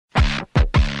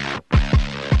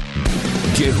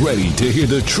Get ready to hear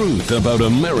the truth about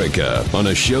America on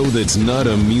a show that's not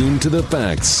immune to the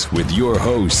facts with your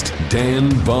host, Dan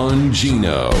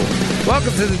Bongino.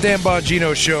 Welcome to the Dan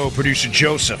Bongino Show. Producer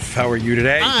Joseph, how are you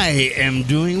today? I am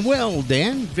doing well,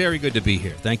 Dan. Very good to be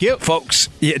here. Thank you. Folks,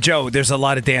 Joe, there's a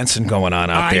lot of dancing going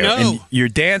on out there. I know. And your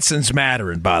dancing's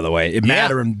mattering, by the way. It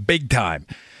mattering big time.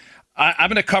 I'm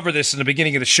going to cover this in the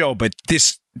beginning of the show, but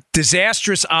this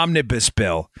disastrous omnibus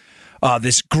bill,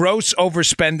 this gross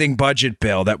overspending budget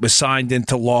bill that was signed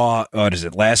into law,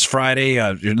 last Friday?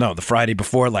 The Friday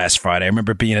before last Friday. I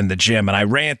remember being in the gym, and I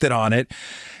ranted on it.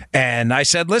 And I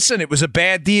said, listen, it was a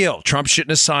bad deal. Trump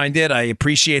shouldn't have signed it. I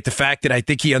appreciate the fact that I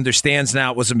think he understands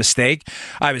now it was a mistake.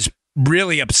 I was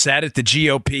really upset at the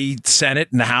GOP Senate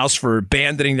and the House for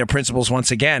abandoning their principles once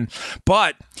again.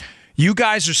 But you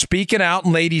guys are speaking out,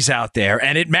 and ladies out there,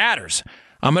 and it matters.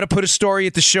 I'm going to put a story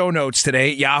at the show notes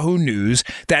today, Yahoo News,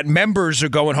 that members are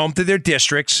going home to their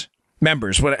districts.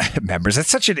 Members? That's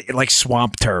such a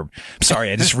swamp term. I'm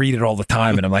sorry, I just read it all the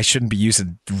time, and I shouldn't be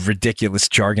using ridiculous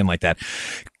jargon like that.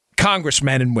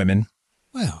 Congressmen and women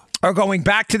are going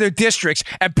back to their districts,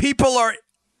 and people are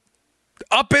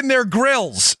up in their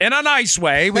grills in a nice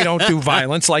way. We don't do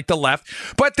violence like the left,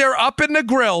 but they're up in the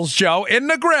grills, Joe, in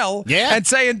the grill, and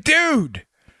saying, dude,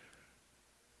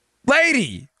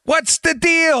 lady, what's the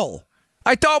deal?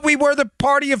 I thought we were the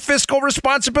party of fiscal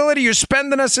responsibility. You're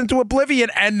spending us into oblivion,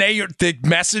 and the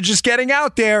message is getting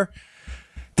out there.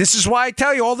 This is why I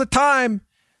tell you all the time,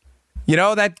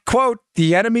 that quote,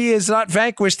 the enemy is not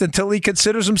vanquished until he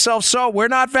considers himself so. We're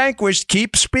not vanquished.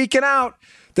 Keep speaking out.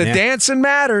 The dancing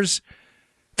matters.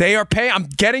 They are paying. I'm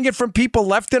getting it from people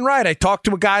left and right. I talked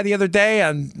to a guy the other day.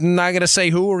 I'm not going to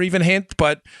say who or even hint,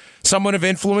 but someone of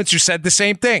influence who said the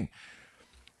same thing.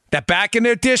 That back in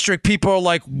their district, people are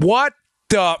like, what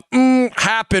the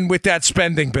happened with that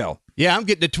spending bill? Yeah, I'm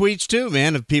getting the tweets too,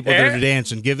 man, of people that are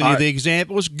dancing, giving you the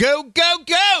examples. Go, go,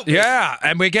 go! Yeah,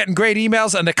 and we're getting great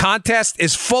emails, and the contest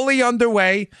is fully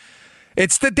underway.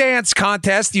 It's the dance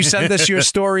contest. You send us your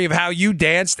story of how you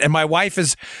danced, and my wife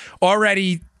has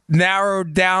already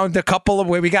narrowed down a couple of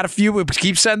we got a few. We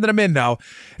keep sending them in, though.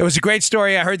 It was a great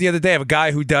story I heard the other day of a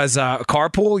guy who does a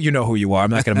carpool. You know who you are. I'm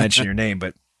not going to mention your name,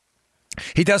 but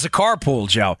he does a carpool,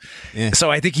 Joe. Yeah. So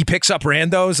I think he picks up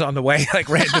randos on the way, like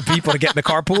random people to get in the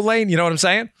carpool lane. You know what I'm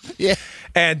saying? Yeah.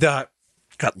 And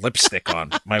got lipstick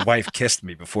on. My wife kissed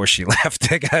me before she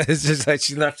left. It's just like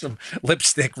she left some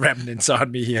lipstick remnants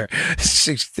on me here.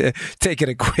 She's taking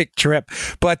a quick trip.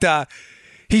 But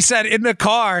he said in the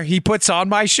car, he puts on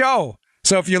my show.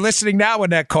 So if you're listening now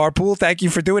in that carpool, thank you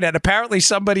for doing that. Apparently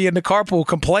somebody in the carpool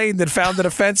complained and found it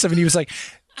offensive. And he was like,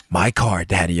 my car,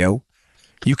 Daddy-o.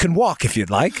 You can walk if you'd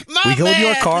like. We go in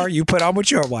your car. You put on what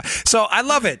your wife. So I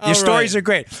love it. Your stories are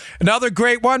great. Another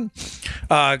great one.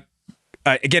 I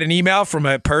get an email from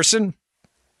a person.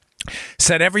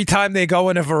 Said every time they go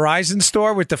in a Verizon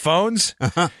store with the phones,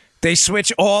 they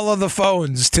switch all of the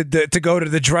phones to go to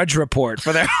the Drudge Report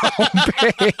for their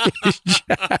homepage.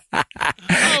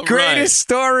 Greatest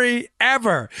story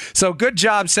ever. So good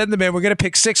job. Send them in. We're going to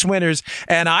pick 6 winners.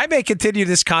 And I may continue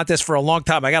this contest for a long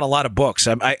time. I got a lot of books.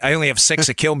 I only have 6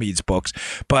 of Kilmeade's books,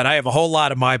 but I have a whole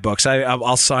lot of my books.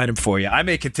 I'll sign them for you. I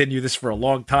may continue this for a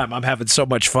long time. I'm having so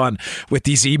much fun with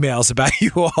these emails about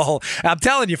you all. I'm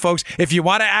telling you, folks, if you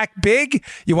want to act big,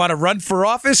 you want to run for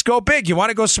office, go big. You want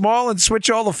to go small and switch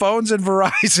all the phones and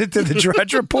Verizon to the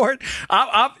Drudge Report?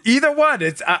 I'm either one.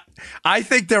 I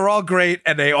think they're all great,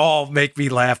 and they all make me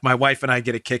laugh. My wife and I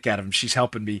get a kick out of them. She's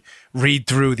helping me read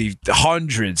through the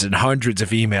hundreds and hundreds of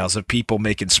emails of people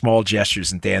making small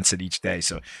gestures and dancing each day.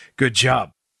 So good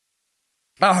job.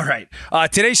 All right.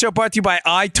 Today's show brought to you by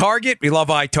iTarget. We love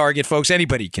iTarget, folks.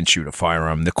 Anybody can shoot a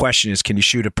firearm. The question is, can you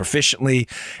shoot it proficiently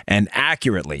and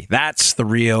accurately? That's the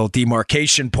real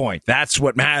demarcation point. That's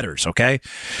what matters, okay?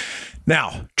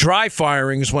 Now, dry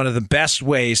firing is one of the best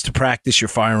ways to practice your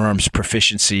firearms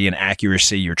proficiency and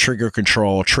accuracy, your trigger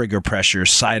control, trigger pressure,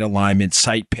 sight alignment,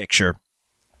 sight picture.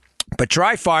 But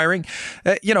dry firing,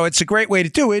 it's a great way to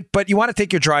do it, but you want to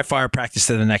take your dry fire practice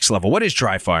to the next level. What is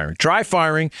dry firing? Dry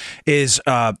firing is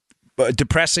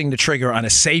depressing the trigger on a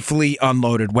safely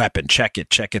unloaded weapon. Check it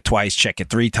twice, check it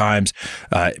 3 times.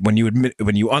 When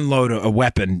you unload a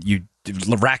weapon, you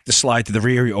rack the slide to the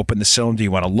rear, you open the cylinder,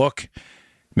 you want to look.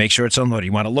 Make sure it's unloaded.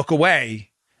 You want to look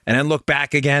away and then look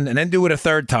back again and then do it a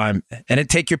 3rd time. And then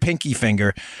take your pinky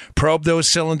finger, probe those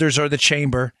cylinders or the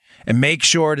chamber, and make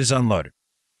sure it is unloaded.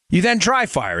 You then dry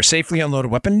fire a safely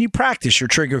unloaded weapon and you practice your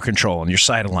trigger control and your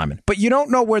sight alignment. But you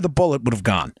don't know where the bullet would have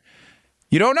gone.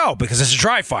 You don't know because it's a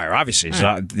dry fire, obviously.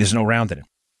 There's no round in it.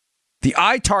 The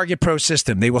iTarget Pro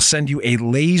system, they will send you a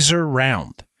laser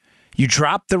round You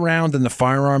drop the round in the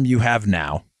firearm you have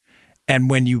now, and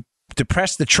when you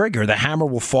depress the trigger, the hammer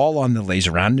will fall on the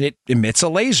laser round, and it emits a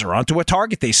laser onto a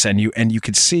target they send you, and you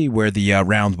can see where the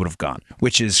round would have gone,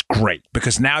 which is great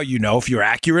because now you know if you're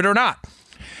accurate or not.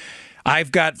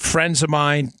 I've got friends of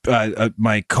mine,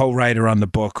 my co-writer on the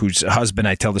book, whose husband,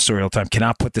 I tell the story all the time,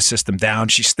 cannot put the system down.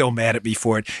 She's still mad at me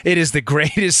for it. It is the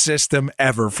greatest system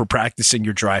ever for practicing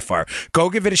your dry fire. Go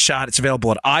give it a shot. It's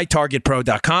available at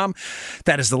itargetpro.com.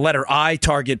 That is the letter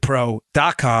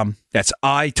itargetpro.com. That's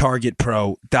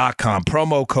itargetpro.com.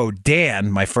 Promo code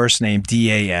Dan, my first name,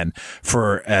 DAN,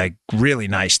 for a really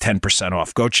nice 10%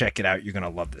 off. Go check it out. You're going to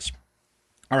love this.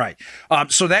 All right.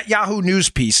 So that Yahoo News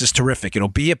piece is terrific. It'll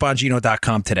be at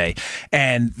Bongino.com today.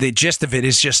 And the gist of it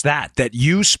is just that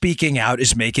you speaking out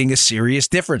is making a serious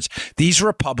difference. These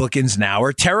Republicans now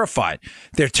are terrified.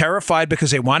 They're terrified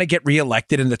because they want to get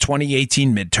reelected in the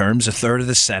 2018 midterms, a third of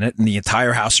the Senate and the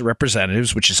entire House of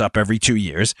Representatives, which is up every 2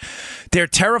 years. They're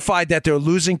terrified that they're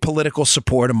losing political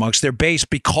support amongst their base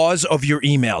because of your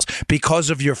emails, because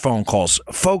of your phone calls.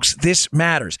 Folks, this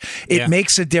matters. It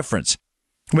makes a difference.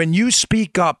 When you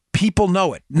speak up, people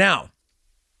know it. Now,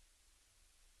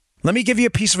 let me give you a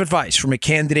piece of advice from a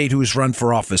candidate who has run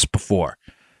for office before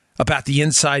about the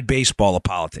inside baseball of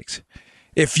politics.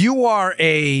 If you are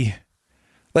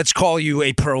let's call you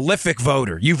a prolific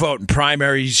voter, you vote in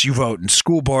primaries, you vote in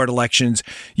school board elections,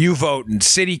 you vote in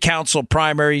city council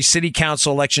primaries, city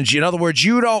council elections. In other words,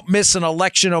 you don't miss an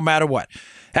election no matter what.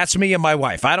 That's me and my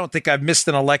wife. I don't think I've missed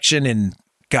an election in,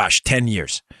 10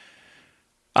 years.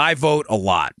 I vote a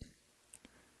lot.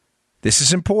 This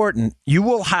is important. You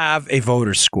will have a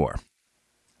voter score.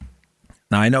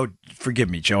 Now, I know, forgive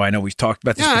me, Joe, I know we've talked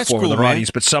about this before with our audience,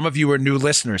 but some of you are new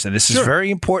listeners, and this is very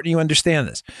important you understand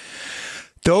this.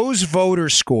 Those voter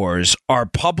scores are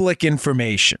public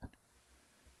information.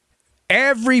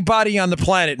 Everybody on the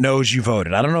planet knows you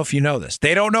voted. I don't know if you know this.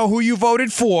 They don't know who you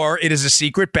voted for. It is a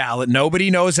secret ballot.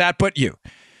 Nobody knows that but you.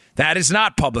 That is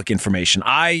not public information.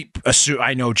 I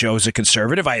know Joe's a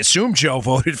conservative. I assume Joe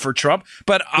voted for Trump,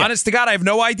 but honest to God, I have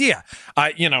no idea.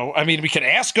 We could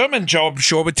ask him, and Joe, I'm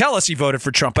sure, would tell us he voted for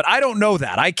Trump, but I don't know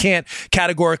that. I can't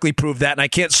categorically prove that, and I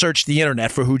can't search the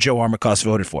internet for who Joe Armacost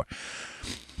voted for.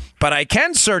 But I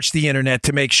can search the internet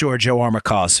to make sure Joe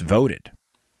Armacost voted.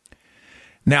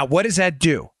 Now, what does that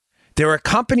do? There are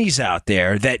companies out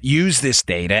there that use this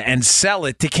data and sell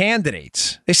it to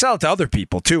candidates. They sell it to other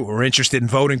people, too, who are interested in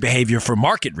voting behavior for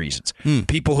market reasons.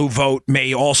 People who vote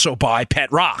may also buy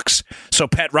pet rocks. So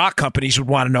pet rock companies would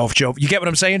want to know if Joe... You get what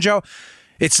I'm saying, Joe?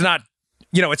 It's not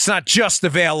just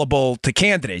available to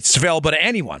candidates. It's available to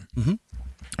anyone. Mm-hmm.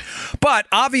 But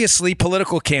obviously,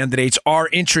 political candidates are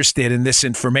interested in this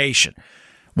information.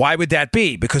 Why would that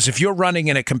be? Because if you're running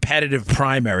in a competitive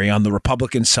primary on the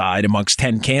Republican side amongst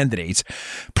 10 candidates,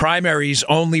 primaries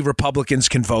only Republicans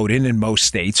can vote in most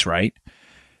states, right?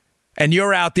 And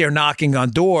you're out there knocking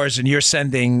on doors and you're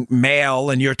sending mail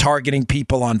and you're targeting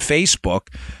people on Facebook,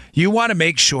 you want to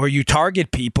make sure you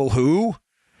target people who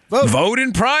vote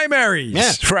in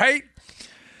primaries, right?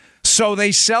 So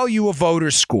they sell you a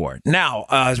voter score. Now,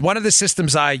 one of the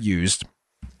systems I used,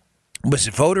 was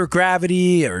it Voter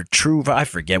Gravity or True? I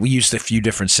forget. We used a few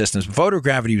different systems. Voter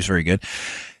Gravity was very good.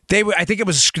 They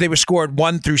were scored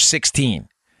 1 through 16.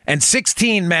 And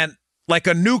 16 meant like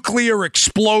a nuclear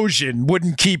explosion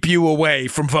wouldn't keep you away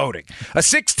from voting. A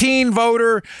 16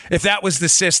 voter, if that was the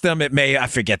system, I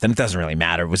forget then. It doesn't really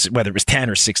matter. Whether it was 10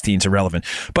 or 16 is irrelevant.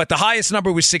 But the highest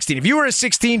number was 16. If you were a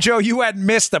 16, Joe, you hadn't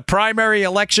missed a primary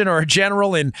election or a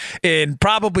general in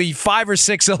probably 5 or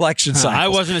 6 election cycles. I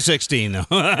wasn't a 16, though.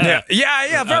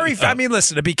 Yeah.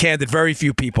 Listen, to be candid, very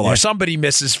few people are. Somebody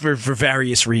misses for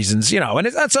various reasons, and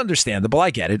that's understandable.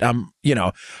 I get it. I'm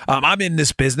in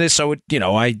this business, so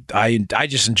I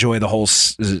just enjoy the whole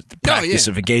practice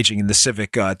of engaging in the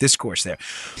civic discourse there.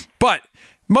 But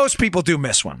most people do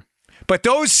miss one. But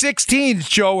those 16s,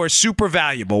 Joe, are super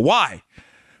valuable. Why?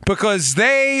 Because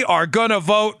they are going to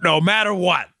vote no matter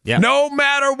what. Yeah. No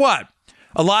matter what.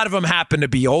 A lot of them happen to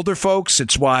be older folks.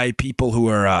 It's why people who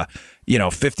are,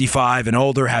 55 and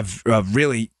older have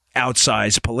really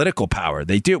outsized political power.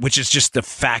 They do, which is just the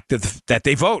fact that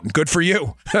they vote. And good for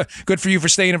you. Good for you for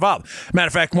staying involved. Matter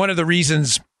of fact, one of the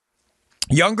reasons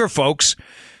younger folks,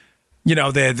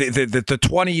 the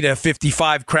 20 to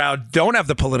 55 crowd don't have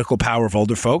the political power of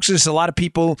older folks. There's a lot of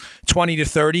people 20 to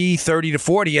 30, 30 to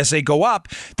 40. As they go up,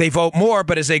 they vote more,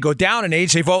 but as they go down in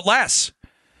age, they vote less.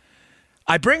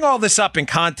 I bring all this up in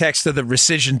context of the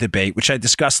rescission debate, which I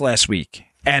discussed last week,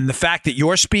 and the fact that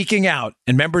you're speaking out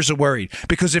and members are worried.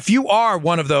 Because if you are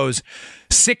one of those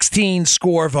 16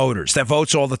 score voters that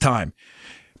votes all the time,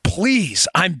 Please,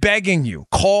 I'm begging you,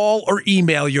 call or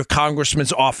email your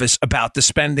congressman's office about the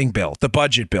spending bill, the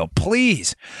budget bill.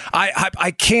 Please.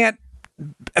 I can't.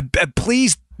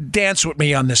 Please dance with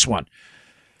me on this one.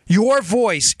 Your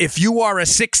voice, if you are a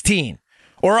 16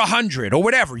 or 100 or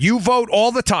whatever, you vote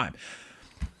all the time.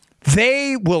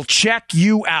 They will check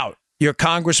you out, your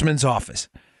congressman's office.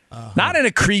 Not in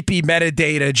a creepy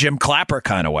metadata Jim Clapper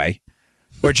kind of way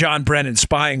or John Brennan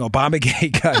spying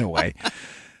Obamagate kind of way.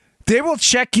 They will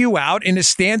check you out in a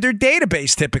standard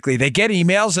database typically. They get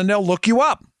emails and they'll look you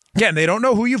up. Again, they don't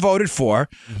know who you voted for,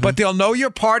 but they'll know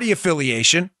your party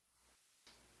affiliation.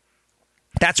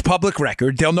 That's public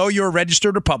record. They'll know you're a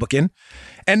registered Republican,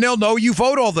 and they'll know you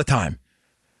vote all the time.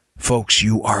 Folks,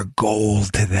 you are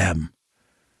gold to them.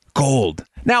 Gold.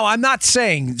 Now, I'm not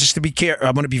saying, just to be careful,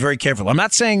 I'm going to be very careful. I'm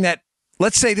not saying that,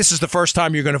 let's say this is the first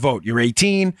time you're going to vote. You're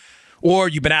 18, or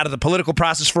you've been out of the political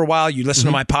process for a while. You listen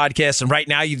to my podcast, and right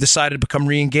now you've decided to become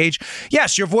re-engaged.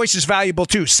 Yes, your voice is valuable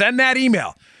too. Send that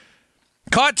email.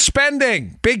 Cut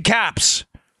spending, big caps,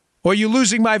 or you're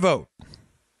losing my vote.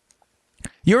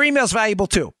 Your email's valuable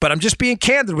too, but I'm just being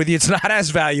candid with you. It's not as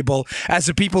valuable as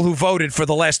the people who voted for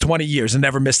the last 20 years and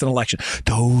never missed an election.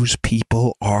 Those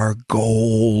people are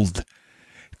gold.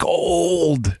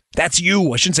 Gold. That's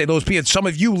you. I shouldn't say those people. Some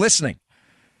of you listening.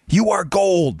 You are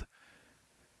gold.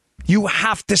 You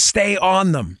have to stay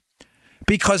on them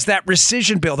because that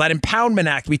rescission bill, that Impoundment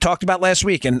Act we talked about last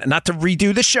week, and not to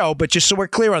redo the show, but just so we're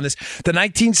clear on this, the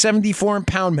 1974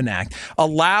 Impoundment Act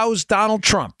allows Donald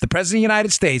Trump, the President of the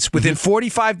United States, within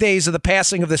 45 days of the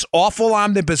passing of this awful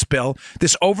omnibus bill,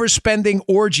 this overspending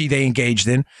orgy they engaged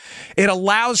in, it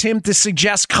allows him to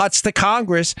suggest cuts to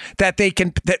Congress that they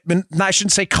can, I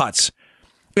shouldn't say cuts.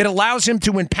 It allows him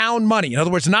to impound money. In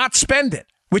other words, not spend it,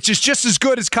 which is just as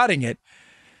good as cutting it,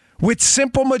 with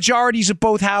simple majorities of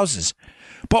both houses.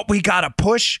 But we got to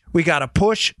push, and we got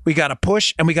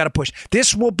to push.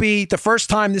 This will be the first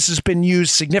time this has been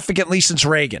used significantly since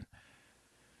Reagan.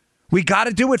 We got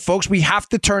to do it, folks. We have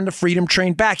to turn the freedom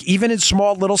train back, even in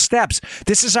small little steps.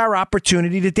 This is our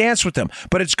opportunity to dance with them.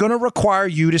 But it's going to require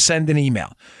you to send an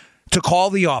email, to call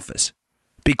the office.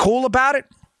 Be cool about it.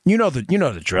 You know the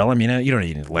drill. I mean, you don't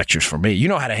need any lectures from me. You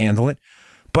know how to handle it.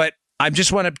 But I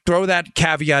just want to throw that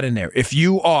caveat in there. If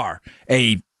you are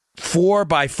a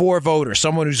 4x4 voter,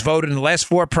 someone who's voted in the last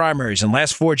 4 primaries and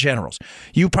last 4 generals,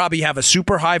 you probably have a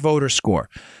super high voter score.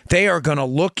 They are going to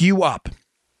look you up.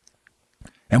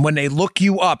 And when they look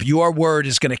you up, your word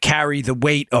is going to carry the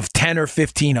weight of 10 or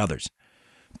 15 others.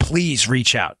 Please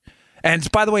reach out. And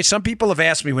by the way, some people have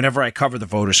asked me whenever I cover the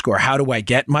voter score, how do I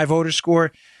get my voter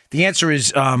score? The answer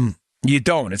is you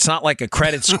don't. It's not like a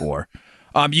credit score.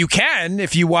 You can,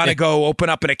 if you want to go open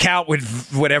up an account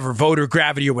with whatever voter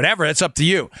gravity or whatever, that's up to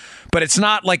you. But it's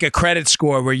not like a credit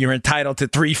score where you're entitled to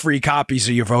 3 free copies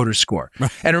of your voter score.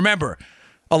 And remember,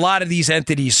 a lot of these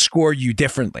entities score you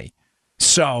differently.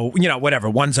 So, whatever,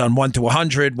 one's on 1 to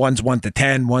 100, one's 1 to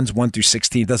 10, one's 1 through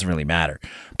 16. It doesn't really matter.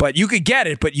 But you could get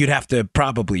it, but you'd have to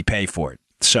probably pay for it.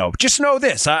 So just know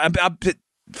this.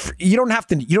 You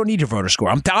don't need your voter score.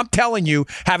 I'm telling you,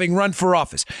 having run for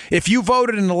office, if you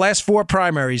voted in the last 4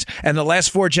 primaries and the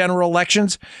last 4 general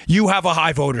elections, you have a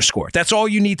high voter score. That's all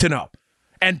you need to know.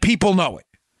 And people know it.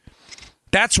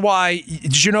 That's why,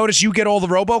 did you notice you get all the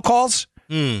robocalls?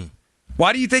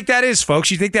 Why do you think that is, folks?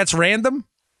 You think that's random?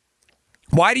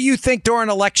 Why do you think during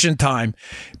election time,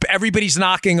 everybody's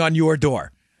knocking on your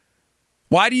door?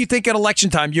 Why do you think at election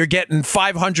time you're getting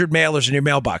 500 mailers in your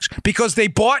mailbox? Because they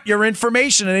bought your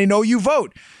information and they know you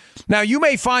vote. Now, you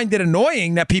may find it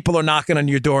annoying that people are knocking on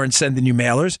your door and sending you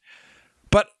mailers,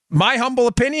 but my humble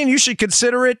opinion, you should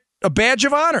consider it a badge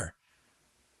of honor.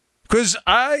 Because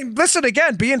listen,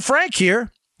 again, being frank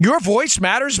here, your voice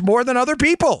matters more than other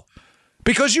people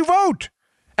because you vote.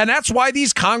 And that's why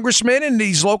these congressmen and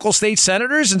these local state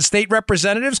senators and state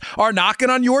representatives are knocking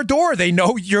on your door. They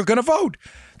know you're going to vote.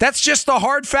 That's just the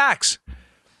hard facts.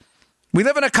 We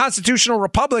live in a constitutional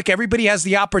republic. Everybody has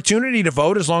the opportunity to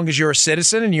vote as long as you're a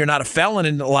citizen and you're not a felon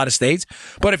in a lot of states.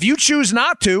 But if you choose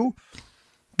not to,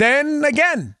 then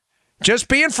again, just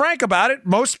being frank about it,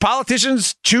 most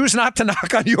politicians choose not to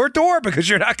knock on your door because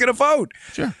you're not going to vote.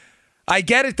 Sure. I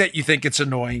get it that you think it's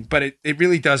annoying, but it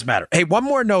really does matter. Hey, one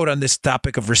more note on this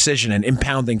topic of rescission and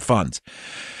impounding funds.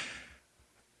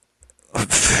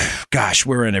 Gosh,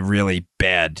 we're in a really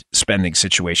bad spending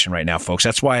situation right now, folks.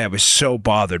 That's why I was so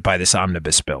bothered by this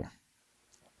omnibus bill.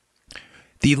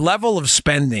 The level of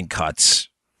spending cuts.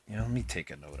 Let me take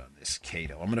a note on this,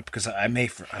 Cato. Because I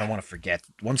don't want to forget.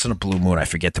 Once in a blue moon, I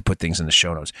forget to put things in the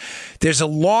show notes. There's a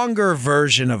longer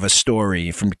version of a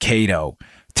story from Cato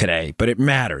today, but it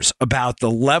matters, about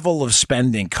the level of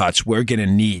spending cuts we're going to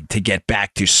need to get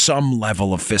back to some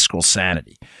level of fiscal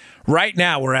sanity. Right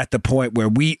now, we're at the point where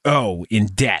we owe in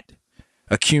debt,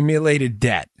 accumulated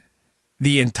debt,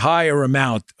 the entire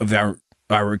amount of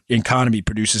our economy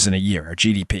produces in a year, our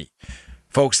GDP.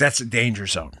 Folks, that's a danger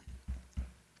zone.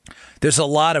 There's a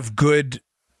lot of good,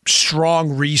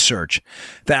 strong research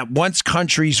that once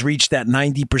countries reach that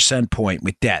 90% point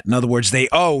with debt, in other words, they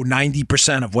owe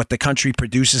 90% of what the country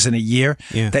produces in a year,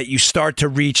 that you start to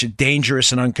reach a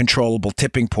dangerous and uncontrollable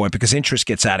tipping point because interest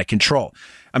gets out of control.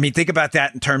 I mean, think about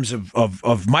that in terms of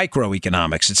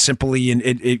microeconomics. It's simply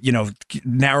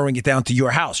narrowing it down to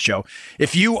your house, Joe.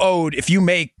 If you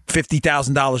make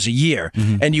 $50,000 a year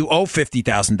and you owe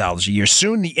 $50,000 a year,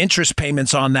 soon the interest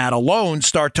payments on that alone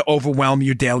start to overwhelm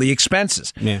your daily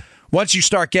expenses. Yeah. Once you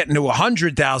start getting to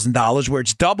 $100,000, where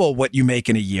it's double what you make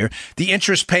in a year, the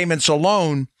interest payments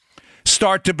alone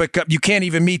start to become, you can't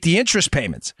even meet the interest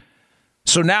payments.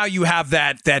 So now you have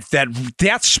that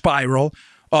death spiral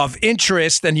of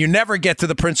interest, and you never get to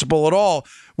the principal at all.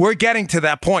 We're getting to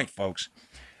that point, folks.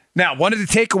 Now, one of the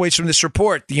takeaways from this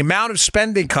report, the amount of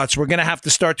spending cuts we're going to have to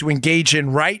start to engage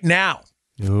in right now.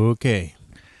 Okay.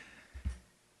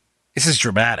 This is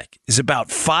dramatic. Is about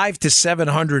 $500 to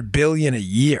 $700 billion a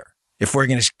year if we're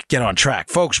going to get on track.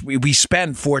 Folks, we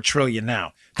spend $4 trillion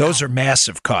now. Those are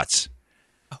massive cuts.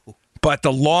 But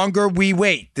the longer we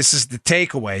wait, this is the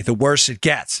takeaway, the worse it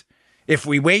gets. If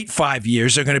we wait 5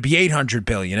 years, they're going to be $800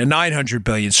 billion and $900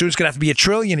 billion. Soon it's going to have to be $1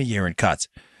 trillion a year in cuts.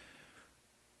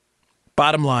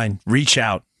 Bottom line, reach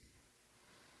out.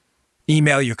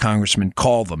 Email your congressman.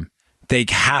 Call them. They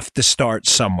have to start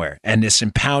somewhere. And this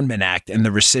Impoundment Act and the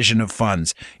rescission of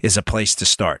funds is a place to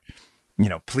start.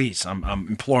 Please, I'm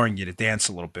imploring you to dance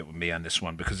a little bit with me on this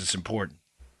one because it's important.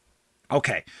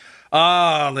 Okay.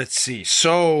 Let's see.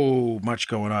 So much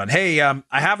going on. Hey, I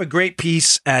have a great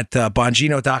piece at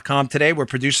Bongino.com today. We're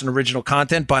producing original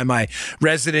content by my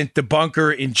resident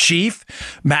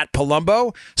debunker-in-chief, Matt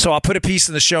Palumbo. So I'll put a piece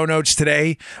in the show notes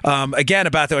today, again,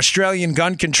 about the Australian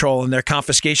gun control and their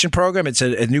confiscation program. It's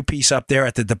a new piece up there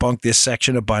at the Debunk This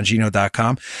section of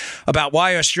Bongino.com about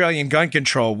why Australian gun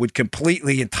control would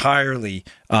completely, entirely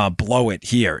blow it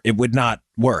here. It would not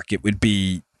work. It would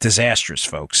be disastrous,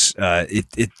 folks.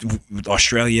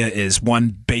 Australia is one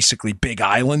basically big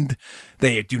island.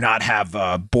 They do not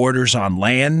have borders on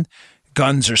land.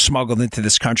 Guns are smuggled into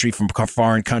this country from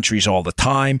foreign countries all the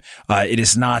time. It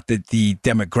is not that the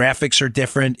demographics are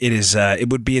different. It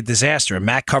would be a disaster. And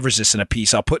Matt covers this in a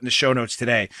piece I'll put in the show notes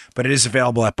today, but it is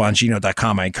available at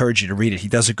Bongino.com. I encourage you to read it. He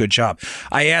does a good job.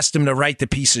 I asked him to write the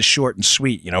pieces short and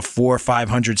sweet, 400,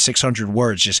 500, 600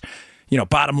 words, just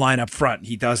bottom line up front.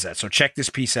 He does that. So check this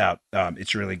piece out.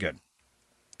 It's really good.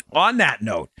 On that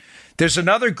note, there's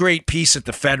another great piece at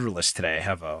the Federalist today.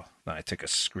 I took a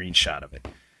screenshot of it.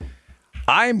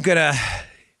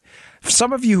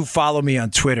 Some of you who follow me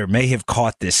on Twitter may have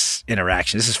caught this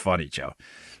interaction. This is funny, Joe.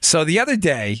 So the other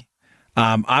day,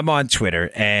 I'm on Twitter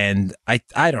and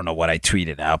I don't know what I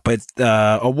tweeted out, but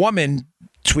a woman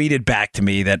tweeted back to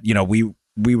me that,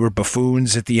 we were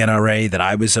buffoons at the NRA, that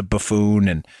I was a buffoon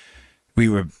and we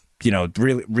were,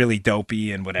 really, really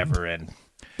dopey and whatever. And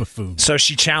buffoon. So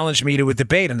she challenged me to a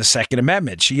debate on the Second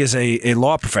Amendment. She is a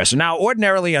law professor. Now,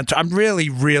 ordinarily, I'm really,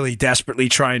 really desperately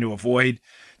trying to avoid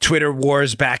Twitter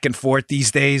wars back and forth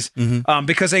these days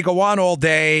because they go on all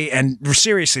day. And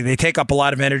seriously, they take up a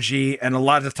lot of energy. And a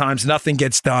lot of times nothing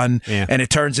gets done. Yeah. And it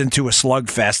turns into a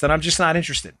slugfest. And I'm just not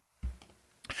interested.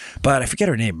 But I forget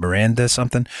her name, Miranda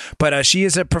something. But she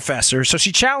is a professor. So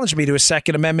she challenged me to a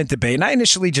Second Amendment debate. And I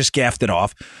initially just gaffed it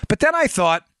off. But then I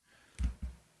thought,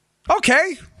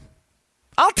 okay,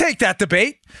 I'll take that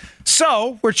debate.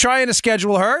 So we're trying to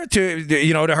schedule her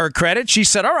to her credit. She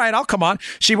said, all right, I'll come on.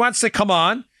 She wants to come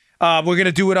on. We're going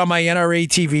to do it on my NRA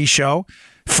TV show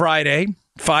Friday,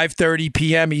 5:30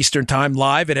 p.m. Eastern Time,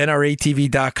 live at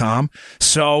NRATV.com.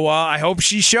 So I hope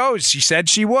she shows. She said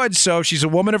she would. So she's a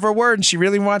woman of her word, and she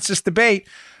really wants this debate.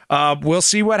 We'll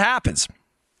see what happens.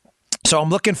 So I'm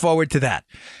looking forward to that.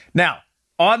 Now,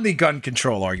 on the gun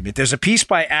control argument, there's a piece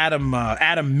by Adam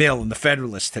Mill in the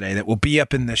Federalist today that will be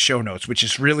up in the show notes, which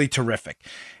is really terrific.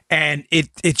 And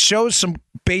it shows some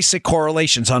basic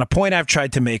correlations on a point I've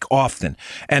tried to make often.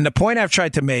 And the point I've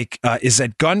tried to make is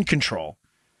that gun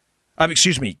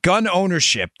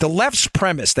ownership, the left's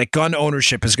premise that gun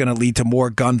ownership is going to lead to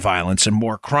more gun violence and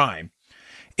more crime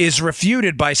is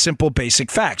refuted by simple basic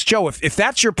facts. Joe, if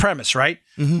that's your premise, right?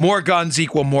 Mm-hmm. More guns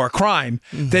equal more crime,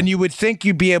 then you would think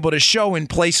you'd be able to show in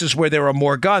places where there are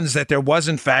more guns that there was,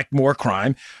 in fact, more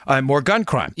crime, more gun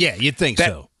crime. Yeah, you'd think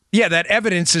so. Yeah, that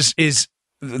evidence is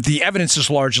the evidence is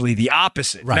largely the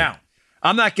opposite. Right. Now,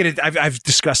 I'm not going to, I've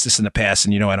discussed this in the past,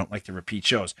 and I don't like to repeat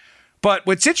shows. But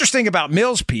what's interesting about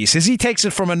Mills' piece is he takes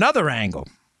it from another angle.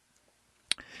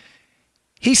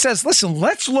 He says, listen,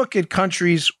 let's look at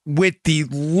countries with the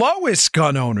lowest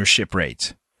gun ownership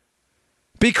rates.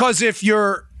 Because if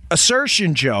your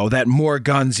assertion, Joe, that more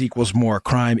guns equals more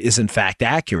crime is in fact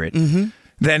accurate,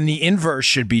 then the inverse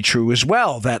should be true as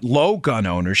well, that low gun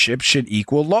ownership should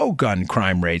equal low gun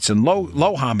crime rates and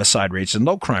low homicide rates and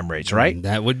low crime rates, right?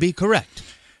 That would be correct.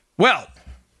 Well,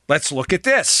 let's look at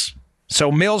this.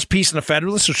 So Mills' piece in the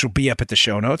Federalist, which will be up at the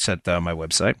show notes at my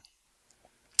website.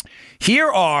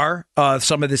 Here are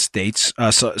some of the states,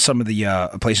 some of the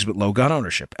places with low gun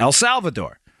ownership. El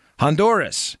Salvador,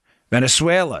 Honduras,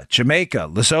 Venezuela, Jamaica,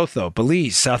 Lesotho,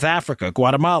 Belize, South Africa,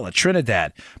 Guatemala,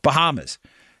 Trinidad, Bahamas.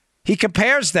 He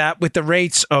compares that with the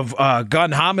rates of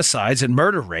gun homicides and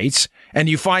murder rates, and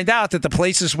you find out that the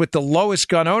places with the lowest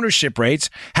gun ownership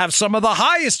rates have some of the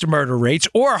highest murder rates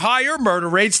or higher murder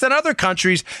rates than other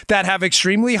countries that have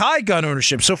extremely high gun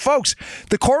ownership. So, folks,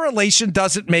 the correlation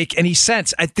doesn't make any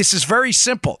sense. This is very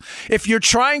simple. If you're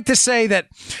trying to say that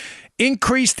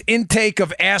increased intake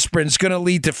of aspirin is going to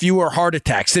lead to fewer heart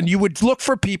attacks, then you would look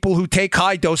for people who take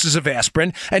high doses of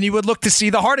aspirin, and you would look to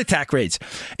see the heart attack rates.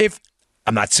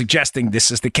 I'm not suggesting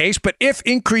this is the case, but if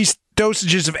increased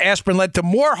dosages of aspirin led to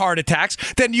more heart attacks,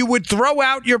 then you would throw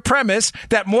out your premise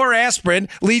that more aspirin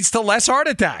leads to less heart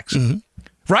attacks.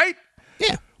 Right?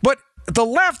 Yeah. But the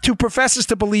left, who professes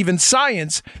to believe in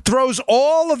science, throws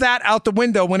all of that out the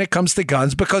window when it comes to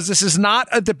guns, because this is not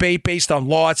a debate based on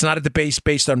law. It's not a debate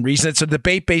based on reason. It's a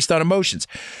debate based on emotions.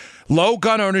 Low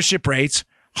gun ownership rates,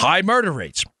 high murder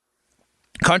rates.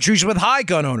 Countries with high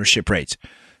gun ownership rates,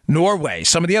 Norway,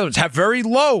 some of the other ones, have very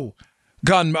low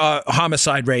gun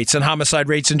homicide rates and homicide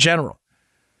rates in general.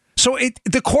 So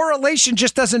the correlation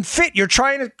just doesn't fit. You're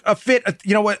trying to fit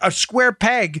a square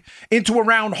peg into a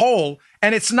round hole,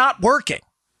 and it's not working.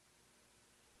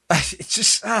 It's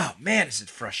just, oh man, is it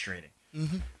frustrating?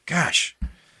 Gosh,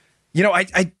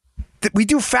 we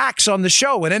do facts on the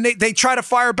show, and then they try to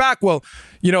fire back. Well,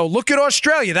 look at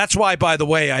Australia. That's why, by the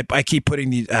way, I keep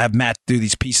have Matt do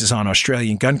these pieces on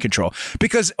Australian gun control,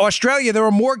 because Australia, there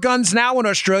are more guns now in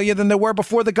Australia than there were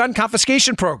before the gun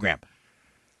confiscation program.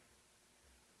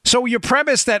 So your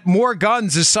premise that more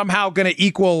guns is somehow going to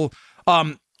equal,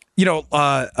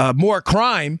 more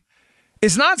crime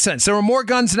is nonsense. There are more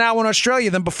guns now in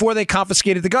Australia than before they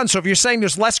confiscated the guns. So if you're saying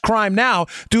there's less crime now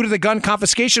due to the gun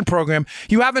confiscation program,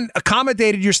 you haven't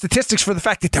accommodated your statistics for the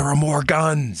fact that there are more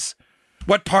guns.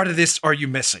 What part of this are you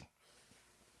missing?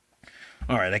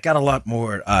 All right, I got a lot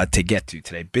more to get to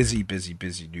today. Busy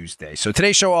news day. So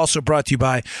today's show also brought to you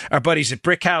by our buddies at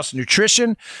Brickhouse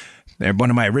Nutrition. They're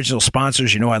one of my original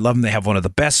sponsors. I love them. They have one of the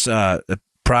best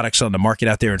products on the market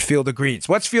out there in Field of Greens.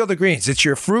 What's Field of Greens? It's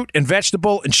your fruit and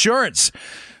vegetable insurance.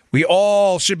 We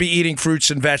all should be eating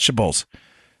fruits and vegetables.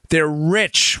 They're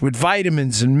rich with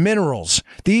vitamins and minerals.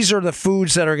 These are the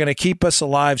foods that are going to keep us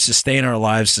alive, sustain our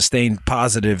lives, sustain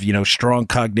positive, strong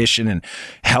cognition and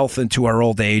health into our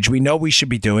old age. We know we should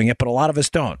be doing it, but a lot of us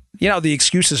don't. The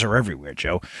excuses are everywhere,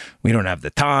 Joe. We don't have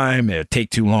the time. They take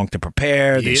too long to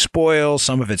prepare. They spoil.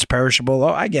 Some of it's perishable.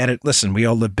 Oh, I get it. Listen, we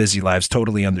all live busy lives.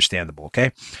 Totally understandable,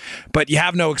 okay? But you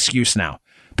have no excuse now,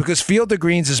 because Field of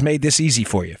Greens has made this easy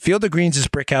for you. Field of Greens is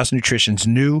Brickhouse Nutrition's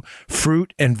new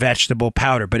fruit and vegetable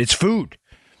powder, but it's food.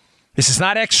 This is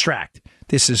not extract.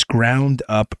 This is ground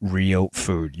up real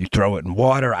food. You throw it in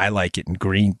water. I like it in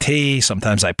green tea.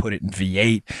 Sometimes I put it in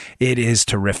V8. It is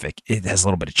terrific. It has a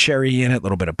little bit of cherry in it, a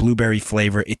little bit of blueberry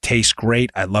flavor. It tastes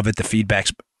great. I love it. The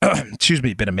feedback's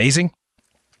been amazing.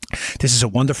 This is a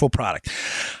wonderful product.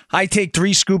 I take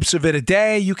 3 scoops of it a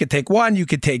day. You could take 1. You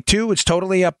could take 2. It's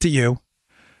totally up to you.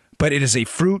 But it is a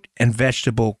fruit and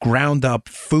vegetable ground up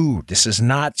food. This is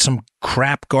not some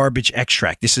crap garbage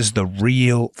extract. This is the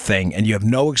real thing. And you have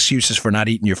no excuses for not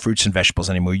eating your fruits and vegetables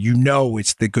anymore.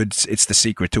 It's the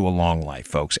secret to a long life,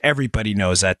 folks. Everybody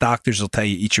knows that. Doctors will tell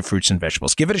you eat your fruits and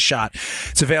vegetables. Give it a shot.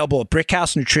 It's available at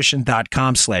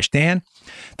brickhousenutrition.com/Dan.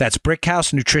 That's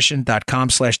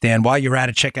brickhousenutrition.com/Dan. While you're at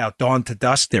it, check out Dawn to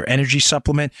Dusk, their energy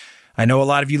supplement. I know a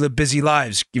lot of you live busy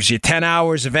lives. Gives you 10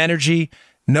 hours of energy.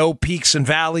 No peaks and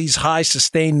valleys, high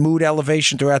sustained mood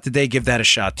elevation throughout the day. Give that a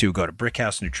shot too. Go to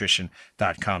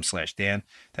brickhousenutrition.com/Dan.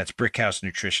 That's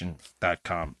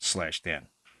brickhousenutrition.com/Dan.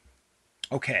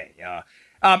 Okay.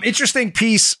 Interesting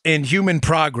piece in Human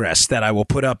Progress that I will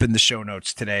put up in the show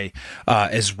notes today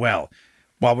as well,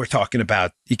 while we're talking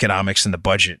about economics and the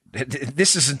budget.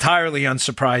 This is entirely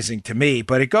unsurprising to me,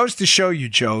 but it goes to show you,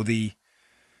 Joe, the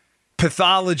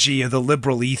pathology of the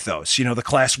liberal ethos, the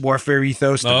class warfare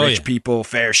ethos, the rich people,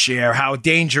 fair share, how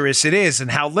dangerous it is,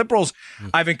 and how liberals,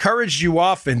 I've encouraged you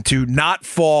often to not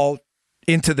fall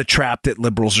into the trap that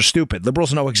liberals are stupid.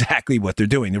 Liberals know exactly what they're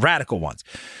doing, the radical ones.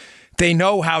 They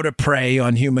know how to prey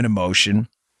on human emotion,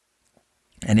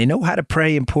 and they know how to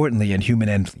prey, importantly, on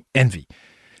human envy.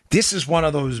 This is one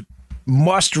of those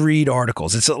must-read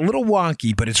articles. It's a little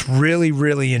wonky, but it's really,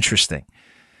 really interesting.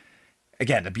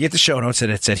 Again, to be at the show notes,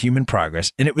 and it's at Human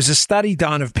Progress, and it was a study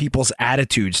done of people's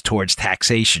attitudes towards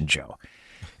taxation, Joe.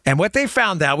 And what they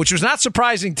found out, which was not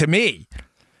surprising to me,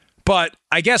 but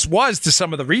I guess was to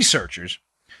some of the researchers,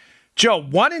 Joe,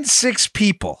 1 in 6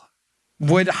 people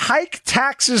would hike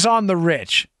taxes on the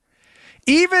rich,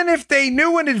 even if they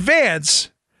knew in advance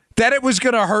that it was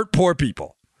going to hurt poor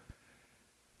people.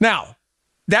 Now,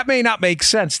 that may not make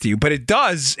sense to you, but it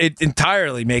does. It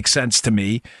entirely makes sense to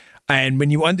me. And when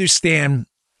you understand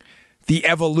the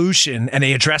evolution, and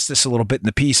they address this a little bit in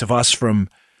the piece of us from,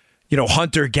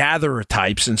 hunter-gatherer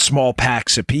types and small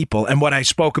packs of people. And what I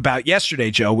spoke about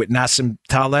yesterday, Joe, with Nassim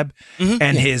Taleb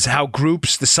and how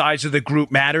groups, the size of the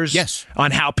group matters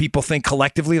on how people think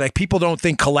collectively. Like, people don't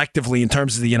think collectively in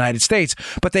terms of the United States,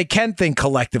 but they can think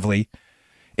collectively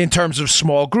in terms of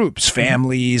small groups,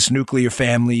 families, nuclear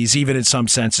families, even in some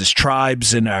senses,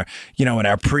 tribes in our, in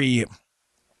our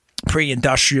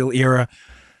pre-industrial era.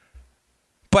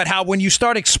 But how when you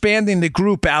start expanding the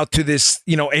group out to this,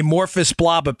 amorphous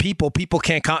blob of people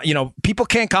can't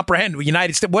comprehend the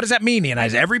United States. What does that mean?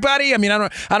 Everybody? I mean,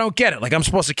 I don't get it. Like, I'm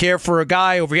supposed to care for a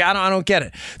guy over here. I don't get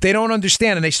it. They don't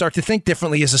understand, and they start to think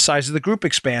differently as the size of the group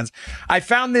expands. I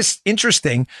found this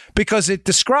interesting because it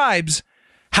describes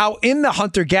how in the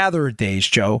hunter-gatherer days,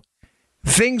 Joe,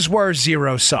 things were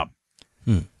zero-sum.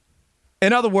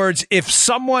 In other words, if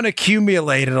someone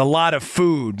accumulated a lot of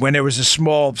food when there was a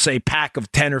small, say, pack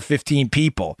of 10 or 15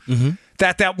 people,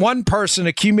 that one person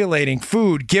accumulating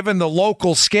food, given the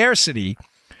local scarcity,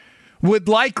 would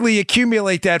likely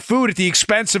accumulate that food at the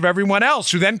expense of everyone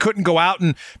else, who then couldn't go out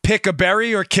and pick a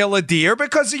berry or kill a deer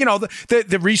because,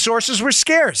 the resources were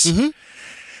scarce.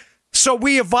 So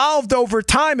we evolved over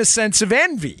time a sense of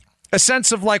envy, a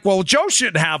sense of like, well, Joe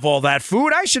shouldn't have all that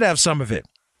food. I should have some of it.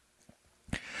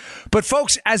 But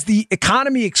folks, as the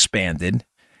economy expanded,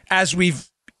 as we've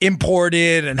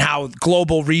imported and how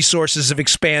global resources have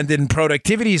expanded and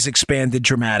productivity has expanded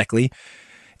dramatically,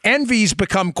 envy's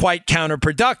become quite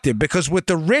counterproductive, because what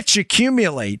the rich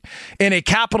accumulate in a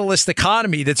capitalist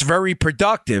economy that's very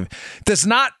productive does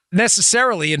not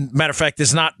necessarily, and matter of fact,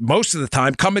 does not most of the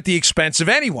time, come at the expense of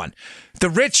anyone. The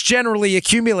rich generally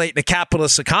accumulate in a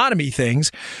capitalist economy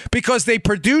things because they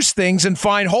produce things and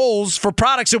find holes for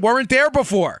products that weren't there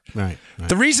before. Right.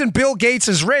 The reason Bill Gates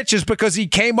is rich is because he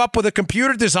came up with a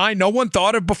computer design no one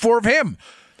thought of before of him.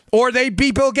 Or they'd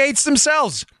be Bill Gates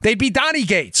themselves. They'd be Donnie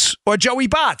Gates or Joey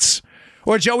Botts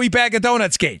or Joey Bag of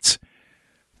Donuts Gates.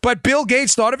 But Bill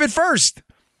Gates thought of it first.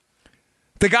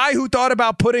 The guy who thought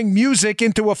about putting music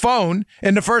into a phone,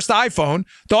 in the first iPhone,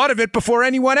 thought of it before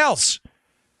anyone else.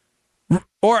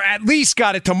 Or at least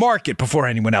got it to market before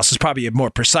anyone else, is probably a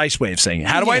more precise way of saying it.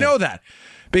 How do I know that?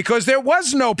 Because there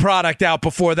was no product out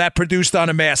before that produced on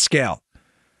a mass scale.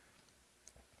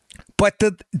 But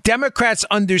the Democrats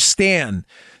understand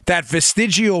that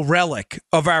vestigial relic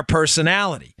of our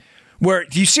personality. Where,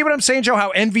 do you see what I'm saying, Joe? How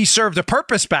envy served a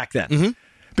purpose back then.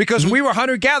 Because we were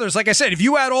hunter-gatherers. Like I said, if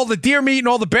you had all the deer meat and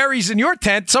all the berries in your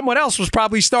tent, someone else was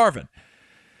probably starving.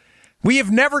 We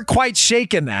have never quite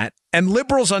shaken that, and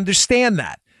liberals understand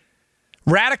that.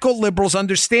 Radical liberals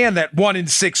understand that 1 in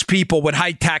 6 people would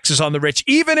hike taxes on the rich,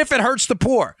 even if it hurts the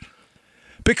poor,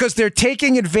 because they're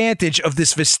taking advantage of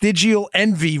this vestigial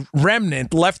envy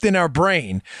remnant left in our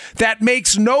brain that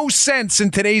makes no sense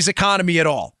in today's economy at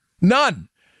all. None.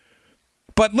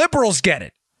 But liberals get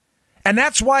it. And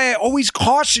that's why I always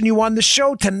caution you on the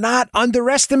show to not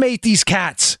underestimate these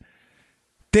cats.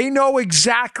 They know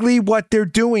exactly what they're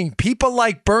doing. People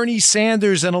like Bernie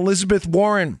Sanders and Elizabeth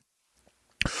Warren,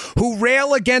 who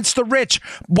rail against the rich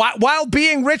while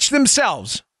being rich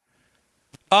themselves.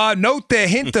 Note the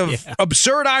hint of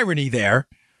absurd irony there.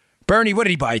 Bernie, what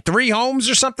did he buy? 3 homes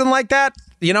or something like that?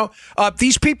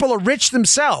 These people are rich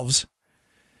themselves.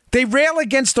 They rail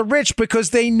against the rich because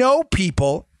they know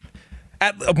people.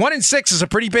 1 in 6 is a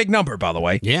pretty big number, by the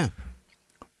way. Yeah.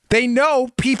 They know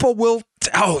people will,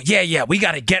 we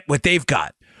got to get what they've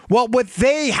got. Well, what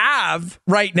they have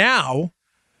right now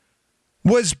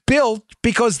was built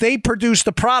because they produced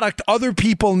a product other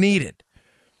people needed.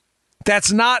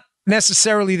 That's not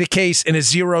necessarily the case in a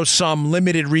zero-sum,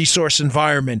 limited resource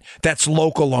environment that's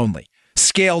local only,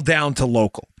 scaled down to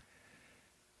local.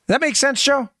 Does that make sense,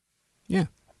 Joe? Yeah.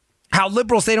 how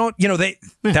liberals, they don't,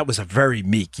 that was a very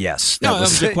meek yes. That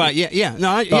was a quiet, yeah.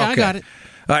 No, I got it.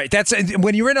 All right, that's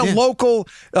when you're in a local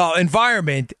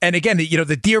environment, and again,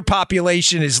 the deer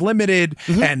population is limited,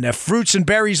 and the fruits and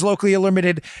berries locally are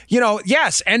limited.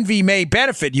 Yes, envy may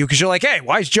benefit you because you're like, hey,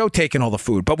 why is Joe taking all the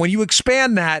food? But when you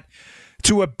expand that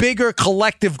to a bigger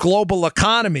collective global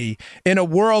economy in a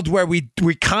world where we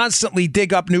constantly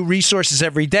dig up new resources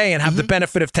every day and have the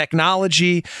benefit of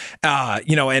technology,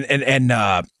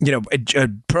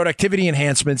 productivity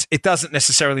enhancements, it doesn't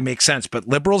necessarily make sense. But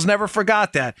liberals never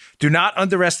forgot that. Do not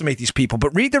underestimate these people.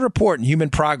 But read the report in Human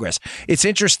Progress. It's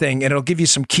interesting, and it'll give you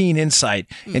some keen insight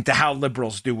into how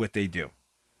liberals do what they do.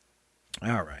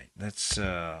 All right, let's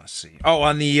see. Oh,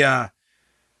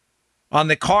 on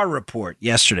the car report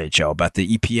yesterday, Joe, about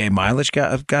the EPA mileage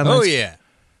guidelines. Oh, yeah.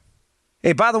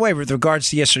 Hey, by the way, with regards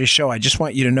to yesterday's show, I just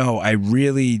want you to know I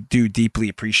really do deeply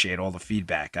appreciate all the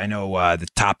feedback. I know the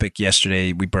topic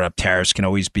yesterday, we brought up tariffs, can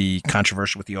always be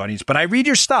controversial with the audience, but I read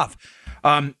your stuff.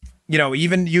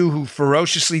 Even you who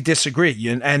ferociously disagree.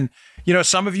 And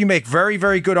some of you make very,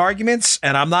 very good arguments,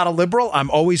 and I'm not a liberal. I'm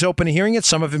always open to hearing it.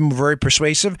 Some of them are very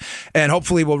persuasive, and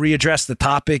hopefully we'll readdress the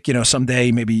topic,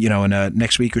 someday, maybe, in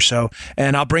next week or so.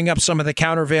 And I'll bring up some of the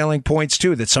countervailing points,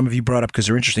 too, that some of you brought up because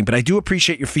they're interesting. But I do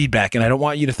appreciate your feedback, and I don't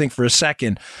want you to think for a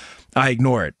second I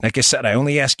ignore it. Like I said, I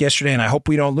only asked yesterday, and I hope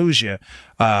we don't lose you.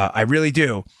 I really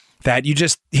do. That you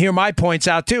just hear my points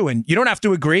out, too, and you don't have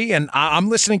to agree, and I'm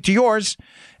listening to yours.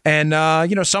 And,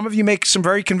 some of you make some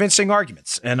very convincing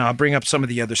arguments, and I'll bring up some of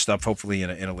the other stuff, hopefully,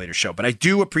 in a later show. But I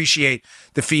do appreciate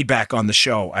the feedback on the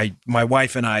show. My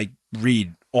wife and I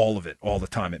read all of it all the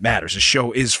time. It matters. The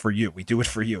show is for you. We do it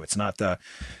for you. It's not,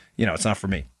 it's not for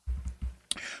me.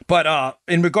 But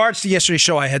in regards to yesterday's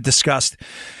show, I had discussed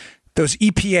those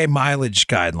EPA mileage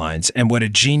guidelines and what a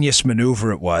genius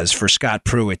maneuver it was for Scott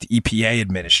Pruitt, the EPA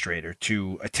administrator,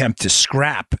 to attempt to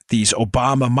scrap these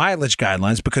Obama mileage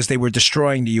guidelines because they were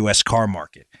destroying the U.S. car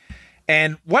market.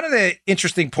 And one of the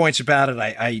interesting points about it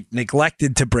I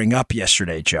neglected to bring up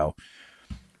yesterday, Joe,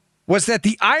 was that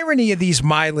the irony of these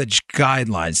mileage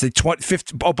guidelines,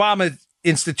 Obama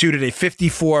instituted a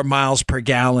 54 miles per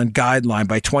gallon guideline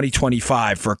by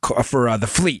 2025 for the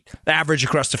fleet, the average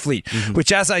across the fleet,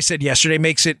 which, as I said yesterday,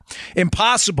 makes it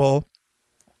impossible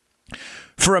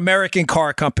for American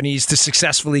car companies to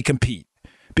successfully compete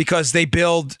because they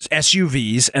build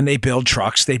SUVs and they build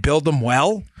trucks. They build them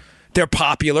well. They're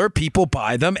popular. People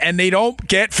buy them, and they don't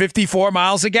get 54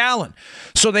 miles a gallon.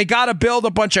 So they got to build a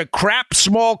bunch of crap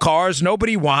small cars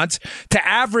nobody wants to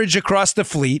average across the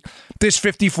fleet this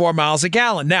 54 miles a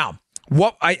gallon. Now,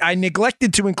 what I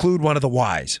neglected to include one of the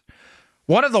whys.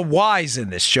 One of the whys in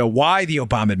this show, why the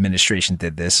Obama administration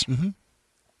did this,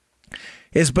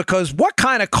 is because what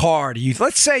kind of car do you,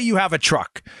 let's say you have a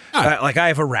truck, like I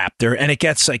have a Raptor, and it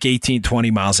gets like 18,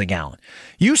 20 miles a gallon.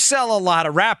 You sell a lot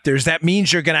of Raptors, that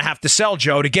means you're going to have to sell,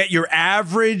 Joe, to get your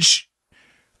average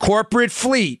corporate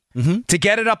fleet, to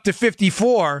get it up to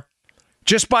 54,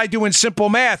 just by doing simple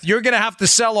math, you're going to have to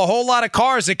sell a whole lot of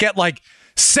cars that get like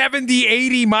 70,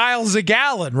 80 miles a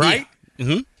gallon, right?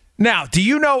 Yeah. Now, do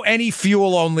you know any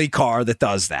fuel-only car that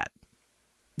does that?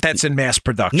 That's in mass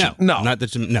production? No.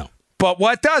 No. But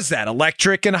what does that?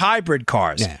 Electric and hybrid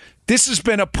cars. Yeah. This has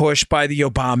been a push by the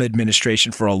Obama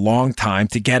administration for a long time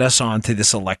to get us onto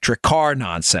this electric car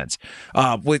nonsense.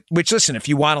 Which, listen, if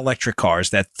you want electric cars,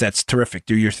 that's terrific.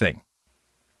 Do your thing.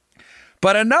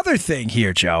 But another thing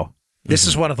here, Joe, this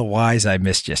is one of the whys I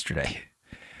missed yesterday.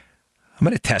 I'm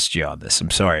going to test you on this.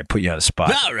 I'm sorry I put you on the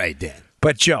spot. All right, Dan.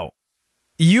 But, Joe,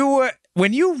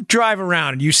 when you drive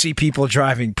around and you see people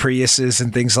driving Priuses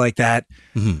and things like that,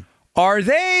 are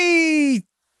they?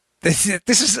 This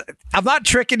is. I'm not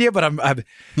tricking you, but I'm.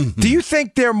 Do you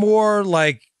think they're more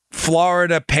like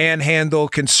Florida Panhandle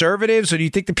conservatives, or do you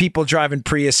think the people driving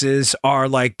Priuses are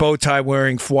like bow tie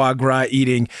wearing, foie gras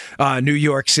eating New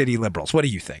York City liberals? What do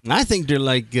you think? I think they're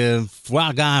like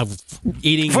foie gras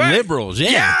eating liberals.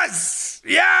 Yeah.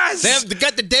 Yes. They've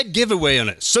got the dead giveaway on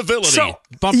it. Civility.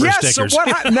 Bumper stickers.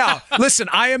 So now, listen,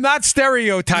 I am not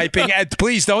stereotyping. And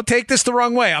please don't take this the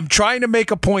wrong way. I'm trying to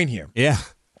make a point here. Yeah.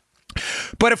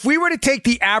 But if we were to take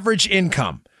the average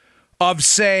income of,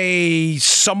 say,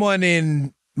 someone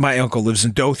in, my uncle lives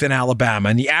in Dothan, Alabama,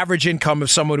 and the average income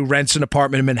of someone who rents an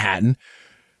apartment in Manhattan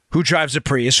who drives a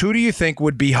Prius, who do you think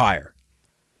would be higher?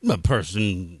 The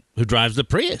person who drives the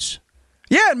Prius.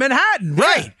 Yeah, in Manhattan,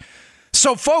 right.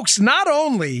 So, folks, not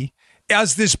only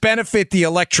does this benefit the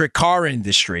electric car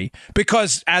industry,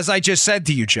 because, as I just said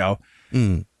to you, Joe,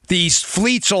 these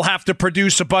fleets will have to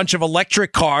produce a bunch of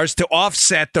electric cars to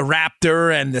offset the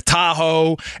Raptor and the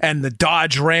Tahoe and the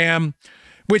Dodge Ram,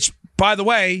 which, by the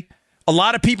way, a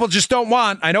lot of people just don't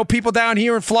want. I know people down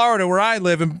here in Florida where I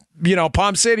live in,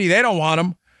 Palm City, they don't want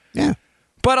them. Yeah.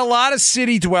 But a lot of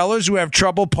city dwellers who have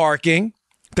trouble parking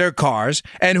their cars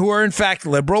and who are in fact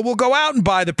liberal will go out and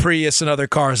buy the Prius and other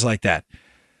cars like that.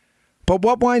 But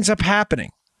what winds up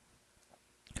happening?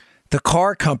 The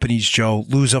car companies, Joe,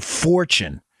 lose a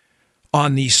fortune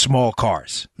on these small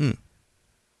cars.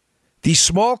 These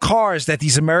small cars that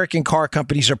these American car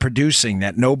companies are producing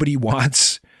that nobody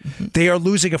wants, they are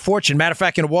losing a fortune. Matter of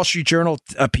fact, in a Wall Street Journal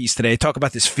piece today, I talk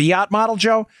about this Fiat model,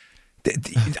 Joe.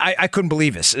 I couldn't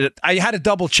believe this. I had to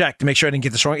double check to make sure I didn't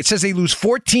get this wrong. It says they lose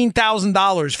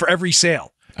 $14,000 for every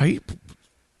sale.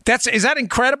 Is that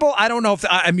incredible? I don't know if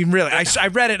really. I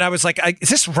read it and I was like, is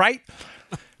this right?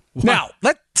 What? Now,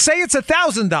 let's say it's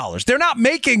 $1,000. They're not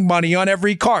making money on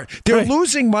every car. They're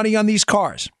losing money on these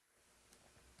cars.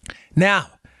 Now,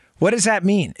 what does that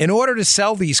mean? In order to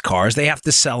sell these cars, they have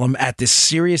to sell them at this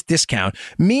serious discount,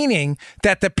 meaning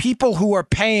that the people who are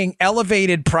paying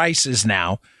elevated prices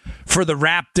now for the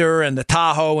Raptor and the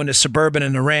Tahoe and the Suburban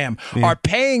and the Ram are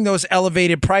paying those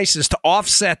elevated prices to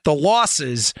offset the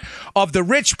losses of the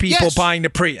rich people buying the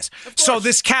Prius. So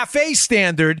this CAFE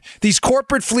standard, these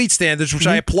corporate fleet standards, which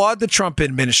I applaud the Trump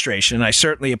administration, and I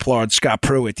certainly applaud Scott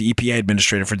Pruitt, the EPA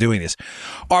administrator, for doing this,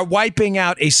 are wiping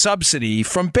out a subsidy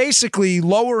from basically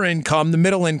lower income, the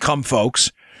middle income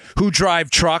folks who drive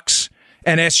trucks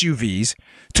and SUVs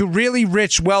to really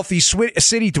rich, wealthy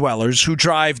city dwellers who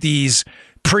drive these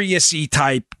Prius-y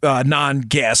type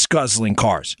non-gas guzzling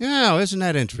cars. Yeah, isn't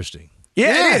that interesting?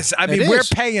 Yeah, it is. I mean, we're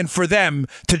paying for them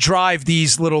to drive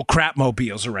these little crap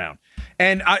mobiles around.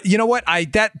 And you know what?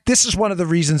 This is one of the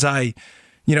reasons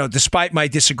despite my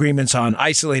disagreements on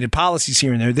isolated policies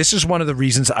here and there, this is one of the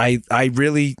reasons I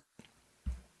really,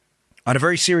 on a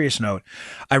very serious note,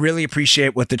 I really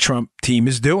appreciate what the Trump team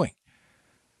is doing.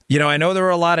 I know there are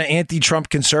a lot of anti-Trump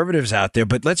conservatives out there,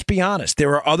 but let's be honest.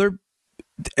 There are other,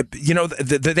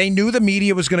 they knew the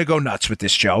media was going to go nuts with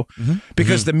this, Joe,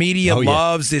 because the media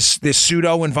loves this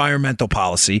pseudo-environmental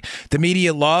policy. The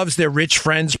media loves their rich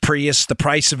friends' Prius, the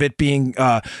price of it being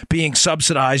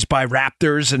subsidized by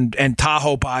Raptors and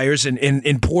Tahoe buyers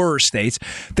in poorer states.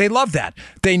 They love that.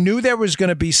 They knew there was going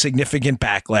to be significant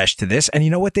backlash to this. And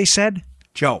you know what they said?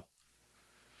 Joe.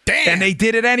 Damn. And they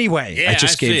did it anyway. Yeah, I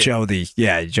just gave Joe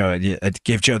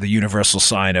the universal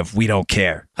sign of we don't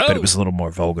care. Oh. But it was a little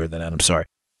more vulgar than that. I'm sorry.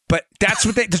 But that's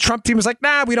what the Trump team was like,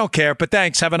 nah, we don't care, but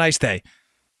thanks. Have a nice day.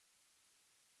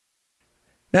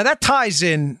 Now that ties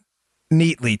in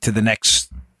neatly to the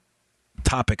next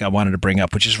topic I wanted to bring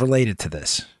up, which is related to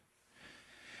this.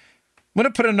 I'm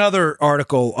going to put another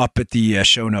article up at the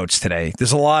show notes today.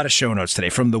 There's a lot of show notes today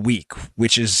from The Week,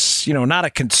 which is, not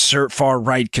a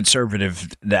far-right conservative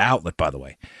outlet, by the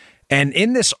way. And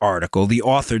in this article, the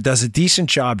author does a decent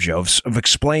job, Joe, of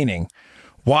explaining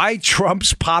why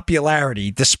Trump's popularity,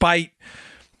 despite,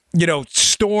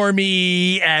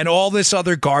 Stormy and all this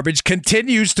other garbage,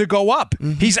 continues to go up.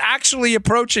 He's actually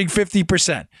approaching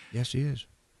 50%. Yes, he is.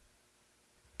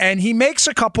 And he makes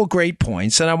a couple great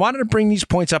points, and I wanted to bring these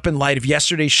points up in light of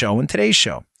yesterday's show and today's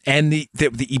show and the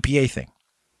EPA thing.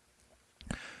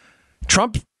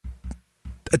 Trump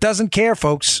doesn't care,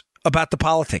 folks, about the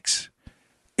politics.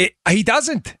 He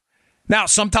doesn't. Now,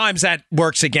 sometimes that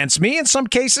works against me. In some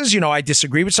cases, I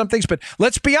disagree with some things, but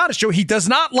let's be honest, Joe, he does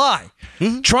not lie.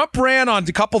 Trump ran on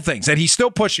a couple things that he's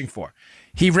still pushing for.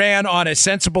 He ran on a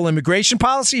sensible immigration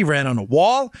policy. He ran on a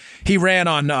wall. He ran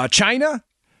on China.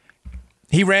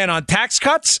 He ran on tax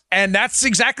cuts, and that's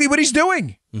exactly what he's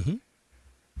doing.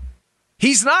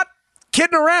 He's not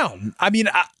kidding around. I mean,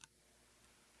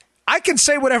 I can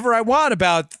say whatever I want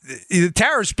about the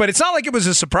tariffs, but it's not like it was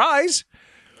a surprise.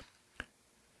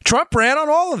 Trump ran on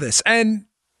all of this. And,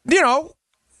 you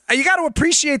got to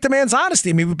appreciate the man's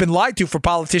honesty. I mean, we've been lied to for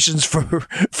politicians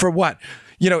for what?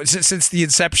 Since the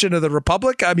inception of the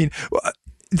Republic? I mean,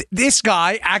 this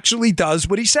guy actually does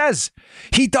what he says.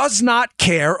 He does not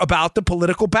care about the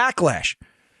political backlash.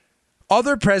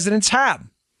 Other presidents have.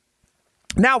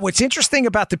 Now, what's interesting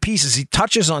about the piece is he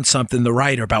touches on something, the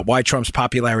writer, about why Trump's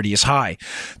popularity is high,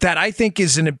 that I think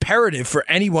is an imperative for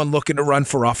anyone looking to run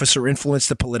for office or influence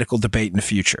the political debate in the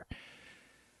future.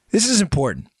 This is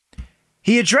important.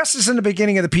 He addresses in the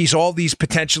beginning of the piece all these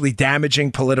potentially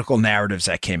damaging political narratives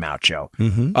that came out, Joe.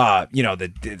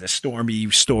 The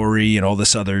Stormy story and all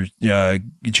this other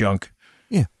junk.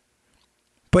 Yeah.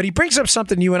 But he brings up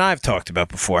something you and I have talked about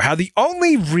before, how the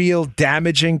only real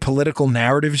damaging political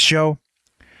narratives, Joe,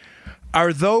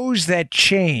 are those that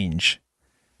change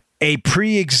a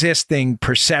pre-existing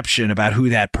perception about who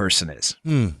that person is.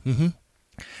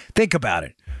 Think about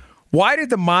it. Why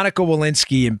did the Monica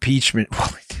Lewinsky impeachment...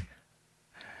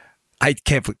 I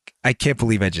can't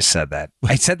believe I just said that.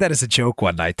 I said that as a joke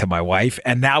one night to my wife,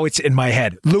 and now it's in my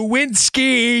head.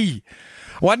 Lewinsky.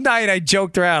 One night I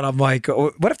joked around. I'm like,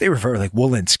 oh, what if they refer like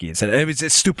Walensky? It was a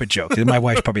stupid joke. And my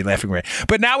wife's probably laughing right.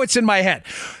 But now it's in my head.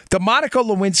 The Monica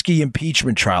Lewinsky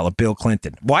impeachment trial of Bill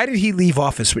Clinton. Why did he leave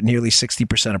office with nearly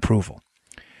 60% approval?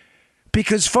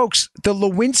 Because, folks, the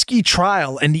Lewinsky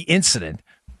trial and the incident,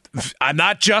 I'm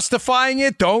not justifying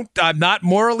it. I'm not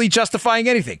morally justifying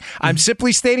anything. I'm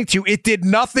simply stating to you, it did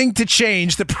nothing to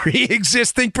change the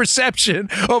pre-existing perception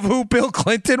of who Bill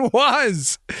Clinton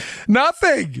was.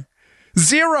 Nothing.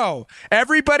 Zero.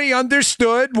 Everybody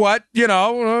understood what,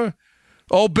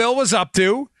 old Bill was up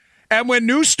to. And when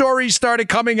news stories started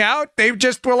coming out, they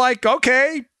just were like,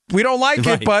 okay, we don't like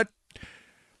it, but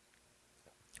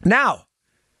now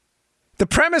the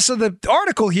premise of the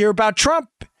article here about Trump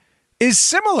is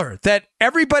similar, that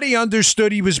everybody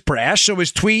understood he was brash, so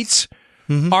his tweets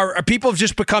are people have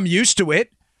just become used to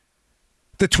it.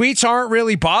 The tweets aren't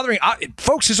really bothering.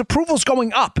 Folks, his approval's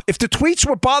going up. If the tweets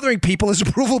were bothering people, his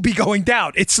approval would be going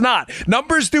down. It's not.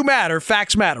 Numbers do matter.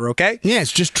 Facts matter, okay? Yeah,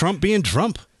 it's just Trump being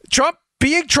Trump. Trump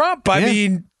being Trump. I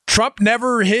mean, Trump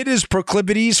never hid his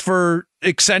proclivities for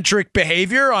eccentric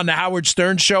behavior on the Howard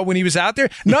Stern show when he was out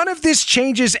there. None of this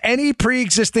changes any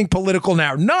pre-existing political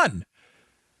narrative. None.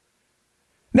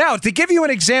 Now, to give you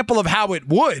an example of how it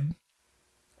would,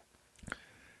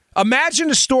 imagine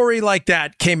a story like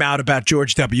that came out about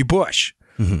George W. Bush,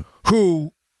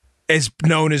 who is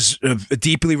known as a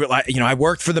deeply, I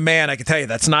worked for the man. I can tell you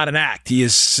that's not an act. He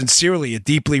is sincerely a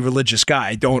deeply religious guy.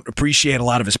 I don't appreciate a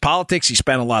lot of his politics. He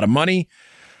spent a lot of money.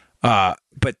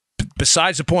 But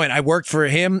besides the point, I worked for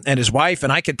him and his wife,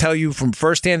 and I can tell you from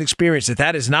firsthand experience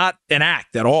that is not an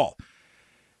act at all.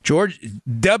 George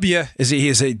W.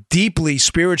 is a deeply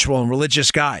spiritual and religious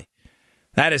guy.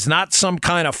 That is not some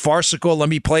kind of farcical, let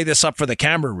me play this up for the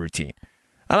camera routine.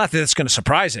 I don't think that's going to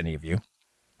surprise any of you,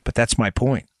 but that's my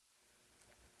point.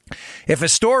 If a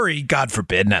story, God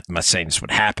forbid, not I'm not saying this would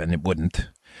happen, it wouldn't,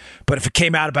 but if it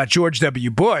came out about George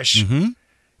W. Bush,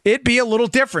 it'd be a little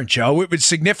different, Joe. It would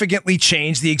significantly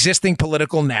change the existing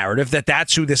political narrative that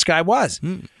that's who this guy was.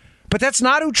 But that's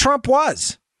not who Trump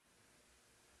was.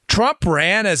 Trump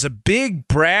ran as a big,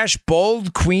 brash,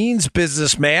 bold Queens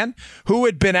businessman who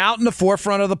had been out in the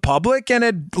forefront of the public and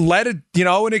had led an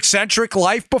eccentric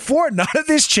life before. None of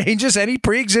this changes any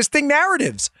pre-existing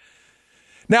narratives.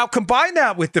 Now, combine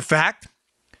that with the fact,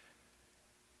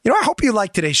 I hope you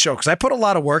like today's show because I put a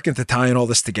lot of work into tying all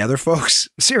this together, folks.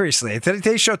 Seriously,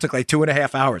 today's show took like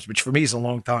 2.5 hours, which for me is a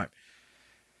long time.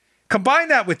 Combine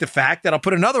that with the fact that I'll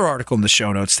put another article in the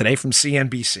show notes today from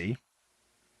CNBC.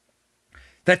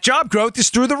 That job growth is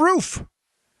through the roof.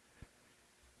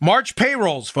 March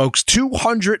payrolls, folks,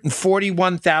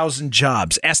 241,000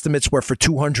 jobs. Estimates were for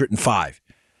 205.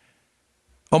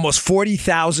 Almost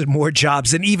 40,000 more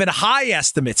jobs than even high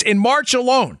estimates in March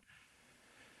alone.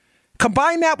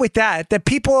 Combine that with that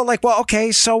people are like, well,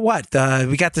 okay, so what?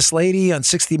 We got this lady on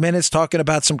 60 Minutes talking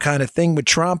about some kind of thing with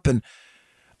Trump, and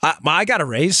I got a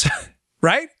raise,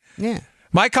 right? Yeah.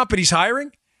 My company's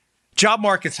hiring. Job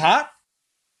market's hot.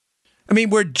 I mean,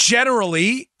 we're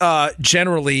generally at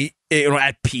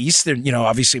peace. There,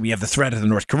 obviously we have the threat of the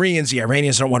North Koreans. The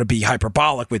Iranians don't want to be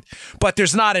hyperbolic but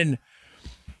there's not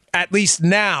at least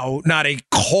now, not a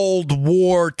Cold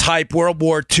War type World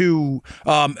War II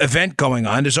event going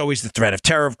on. There's always the threat of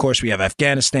terror. Of course, we have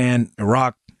Afghanistan,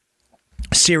 Iraq,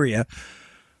 Syria.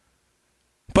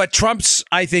 But Trump's,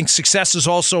 I think, success is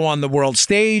also on the world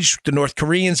stage. The North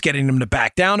Koreans getting them to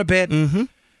back down a bit.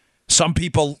 Some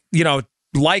people,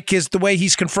 like the way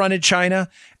he's confronted China.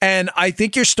 And I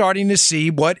think you're starting to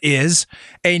see what is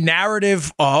a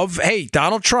narrative of, hey,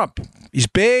 Donald Trump. He's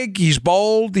big, he's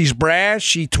bold, he's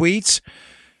brash, he tweets.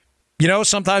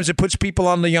 Sometimes it puts people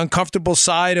on the uncomfortable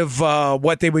side of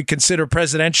what they would consider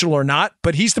presidential or not.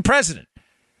 But he's the president.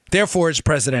 Therefore, it's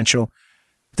presidential.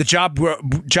 The job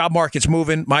market's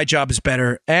moving. My job is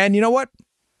better. And you know what?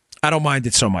 I don't mind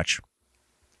it so much.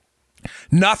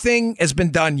 Nothing has been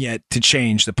done yet to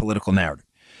change the political narrative.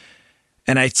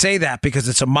 And I say that because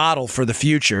it's a model for the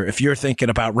future if you're thinking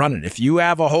about running. If you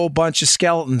have a whole bunch of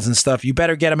skeletons and stuff, you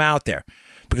better get them out there.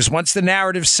 Because once the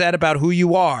narrative's set about who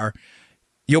you are,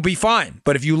 you'll be fine.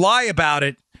 But if you lie about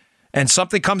it and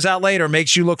something comes out later and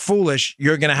makes you look foolish,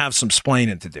 you're going to have some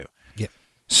splaining to do.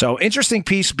 So, interesting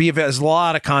piece. There's a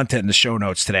lot of content in the show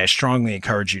notes today. I strongly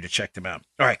encourage you to check them out.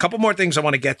 All right, a couple more things I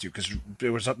want to get to because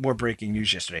there was more breaking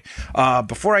news yesterday.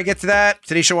 Before I get to that,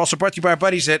 today's show also brought to you by our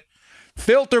buddies at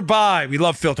Filter By. We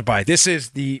love Filter By. This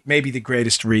is maybe the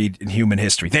greatest read in human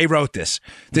history. They wrote this.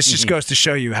 This just goes to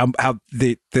show you how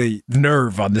the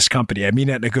nerve on this company. I mean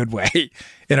that in a good way,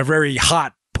 in a very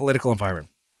hot political environment.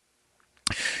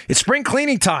 It's spring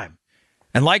cleaning time.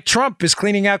 And like Trump is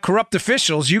cleaning out corrupt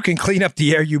officials, you can clean up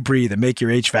the air you breathe and make your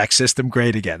HVAC system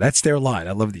great again. That's their line.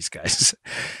 I love these guys.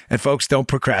 And folks, don't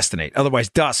procrastinate. Otherwise,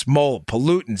 dust, mold,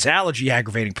 pollutants,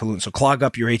 allergy-aggravating pollutants will clog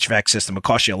up your HVAC system. It'll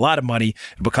cost you a lot of money.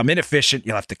 It'll become inefficient.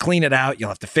 You'll have to clean it out. You'll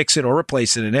have to fix it or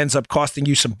replace it. It ends up costing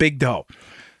you some big dough.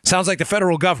 Sounds like the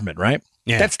federal government, right?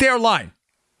 Yeah. That's their line.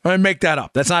 I'm going to make that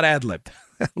up. That's not ad-libbed.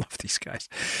 I love these guys.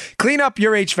 Clean up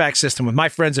your HVAC system with my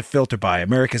friends at Filter By,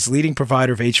 America's leading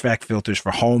provider of HVAC filters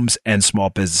for homes and small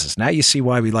businesses. Now you see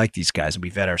why we like these guys, and we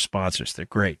vet our sponsors. They're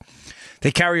great. They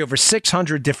carry over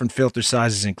 600 different filter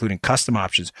sizes, including custom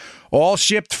options, all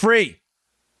shipped free.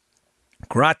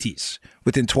 Gratis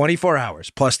within 24 hours.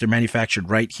 Plus, they're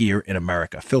manufactured right here in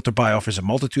America. Filter By offers a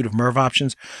multitude of MERV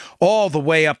options, all the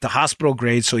way up to hospital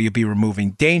grade, so you'll be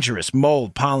removing dangerous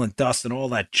mold, pollen, dust, and all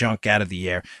that junk out of the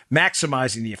air,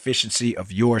 maximizing the efficiency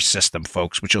of your system,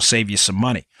 folks, which will save you some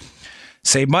money.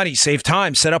 Save money, save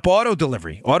time, set up auto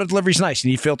delivery. Auto delivery is nice. You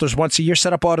need filters once a year,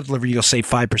 set up auto delivery, you'll save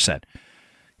 5%.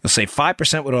 You'll save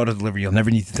 5% with auto delivery. You'll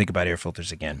never need to think about air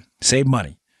filters again. Save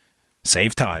money,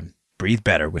 save time. Breathe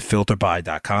better with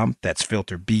filterby.com. That's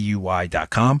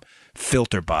filterbuy.com.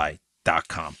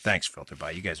 Filterby.com. Thanks,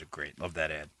 Filterby. You guys are great. Love that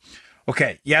ad.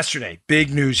 Okay,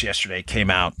 big news yesterday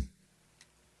came out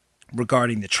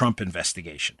regarding the Trump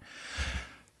investigation.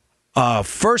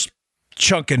 First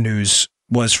chunk of news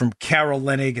was from Carol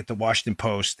Leonnig at the Washington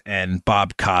Post and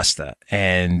Bob Costa.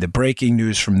 And the breaking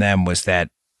news from them was that,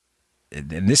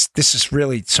 and this has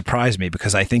really surprised me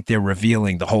because I think they're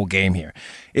revealing the whole game here,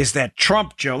 is that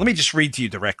Trump, Joe, let me just read to you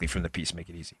directly from the piece, make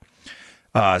it easy.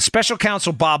 Special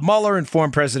counsel Bob Mueller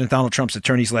informed President Donald Trump's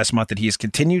attorneys last month that he is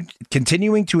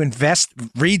continuing to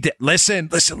listen,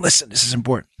 this is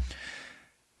important,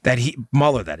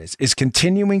 Mueller, is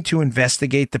continuing to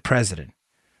investigate the president,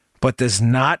 but does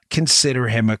not consider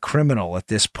him a criminal at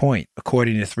this point,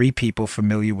 according to 3 people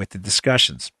familiar with the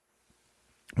discussions.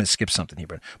 I'm going to skip something here,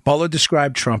 but Mueller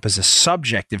described Trump as a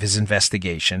subject of his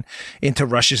investigation into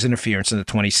Russia's interference in the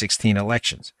 2016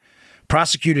 elections.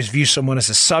 Prosecutors view someone as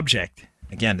a subject.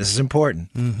 Again, this is important.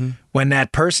 When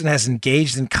that person has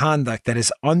engaged in conduct that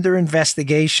is under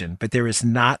investigation, but there is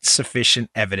not sufficient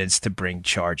evidence to bring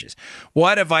charges.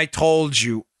 What have I told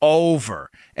you over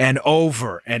and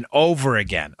over and over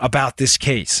again about this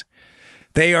case?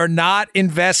 They are not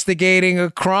investigating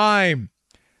a crime.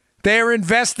 They're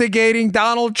investigating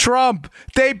Donald Trump.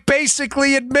 They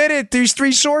basically admitted, these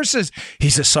 3 sources,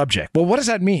 he's a subject. Well, what does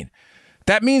that mean?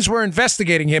 That means we're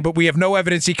investigating him, but we have no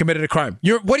evidence he committed a crime.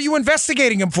 What are you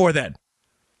investigating him for then?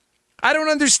 I don't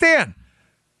understand.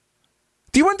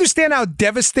 Do you understand how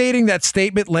devastating that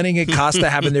statement Leonnig and Costa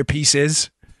have in their piece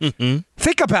is?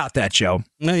 Think about that, Joe.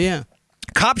 Oh, yeah.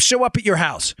 Cops show up at your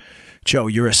house. Joe,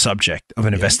 you're a subject of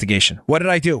an investigation. What did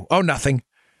I do? Oh, nothing.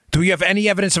 Do you have any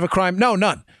evidence of a crime? No,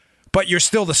 none. But you're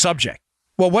still the subject.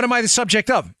 Well, what am I the subject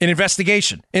of? An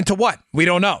investigation. Into what? We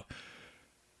don't know.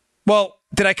 Well,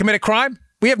 did I commit a crime?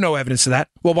 We have no evidence of that.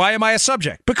 Well, why am I a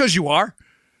subject? Because you are.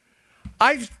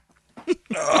 I'm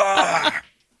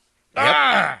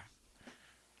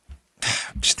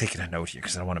just taking a note here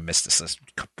because I don't want to miss this.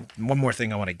 One more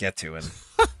thing I want to get to.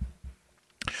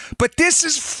 But this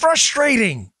is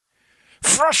frustrating.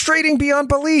 Frustrating beyond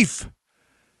belief.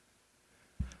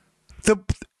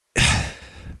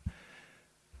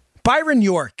 Byron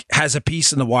York has a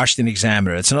piece in the Washington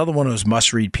Examiner. It's another one of those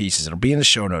must-read pieces. It'll be in the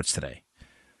show notes today.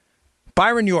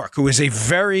 Byron York, who is a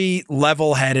very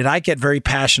level-headed, I get very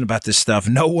passionate about this stuff.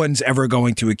 No one's ever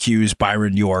going to accuse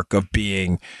Byron York of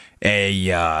being in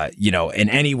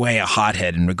any way a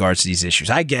hothead in regards to these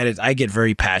issues. I get it. I get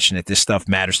very passionate. This stuff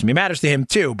matters to me. It matters to him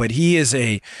too, but he is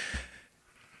a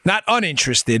not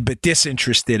uninterested, but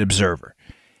disinterested observer.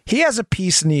 He has a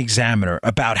piece in the Examiner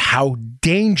about how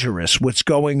dangerous what's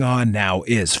going on now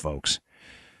is, folks.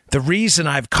 The reason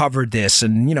I've covered this,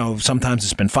 and, sometimes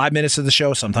it's been 5 minutes of the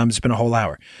show, sometimes it's been a whole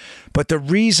hour. But the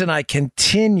reason I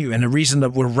continue, and the reason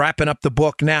that we're wrapping up the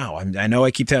book now, I know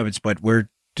I keep telling it, but we're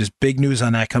just big news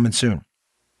on that coming soon.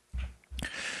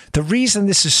 The reason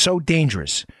this is so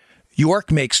dangerous,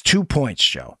 York makes 2 points,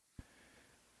 Joe.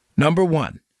 Number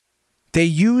 1, they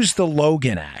use the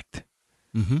Logan Act.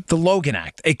 The Logan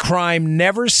Act, a crime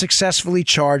never successfully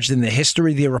charged in the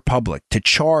history of the Republic, to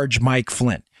charge Mike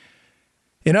Flynn.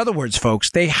 In other words,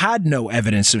 folks, they had no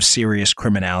evidence of serious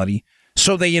criminality,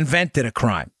 so they invented a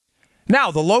crime. Now,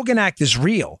 the Logan Act is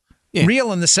real, Yeah.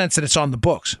 Real in the sense that it's on the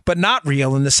books, but not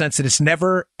real in the sense that it's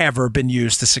never, ever been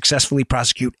used to successfully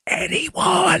prosecute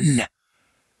anyone.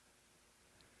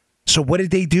 So what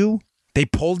did they do? They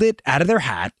pulled it out of their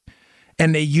hat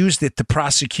and they used it to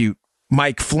prosecute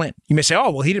Mike Flynn. You may say, oh,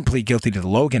 well, he didn't plead guilty to the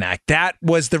Logan Act. That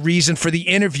was the reason for the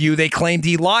interview they claimed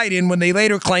he lied in when they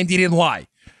later claimed he didn't lie.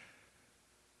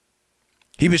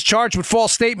 He was charged with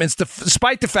false statements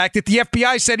despite the fact that the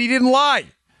FBI said he didn't lie.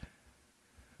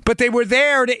 But they were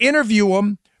there to interview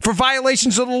him for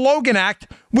violations of the Logan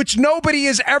Act, which nobody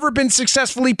has ever been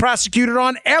successfully prosecuted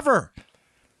on, ever.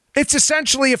 It's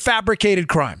essentially a fabricated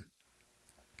crime.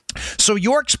 So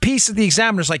York's piece of the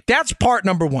Examiner is like, that's part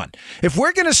number one. If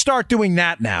we're going to start doing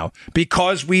that now,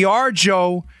 because we are,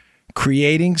 Joe,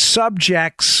 creating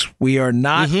subjects, we are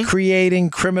not creating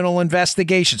criminal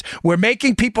investigations. We're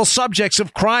making people subjects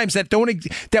of crimes that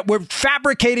we're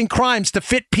fabricating crimes to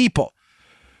fit people.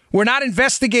 We're not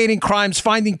investigating crimes,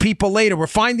 finding people later. We're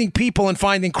finding people and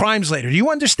finding crimes later. Do you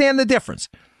understand the difference?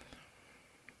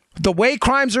 The way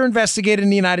crimes are investigated in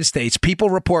the United States, people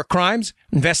report crimes,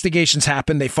 investigations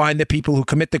happen, they find the people who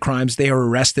commit the crimes, they are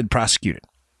arrested, prosecuted,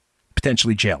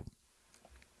 potentially jailed.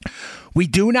 We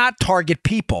do not target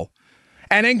people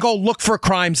and then go look for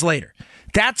crimes later.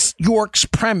 That's York's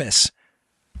premise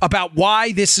about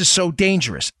why this is so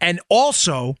dangerous. And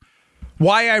also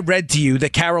why I read to you the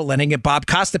Carol Leonnig and Bob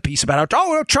Costa piece about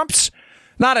how, Trump's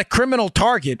not a criminal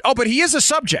target. Oh, but he is a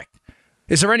subject.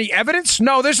 Is there any evidence?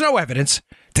 No, there's no evidence.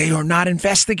 They are not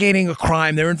investigating a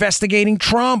crime. They're investigating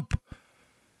Trump.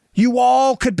 You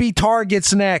all could be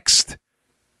targets next.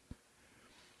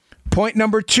 Point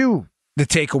number two, the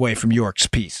takeaway from York's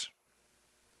piece,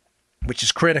 which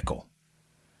is critical,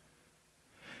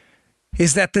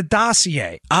 is that the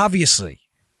dossier obviously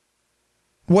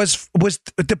was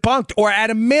debunked, or at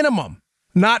a minimum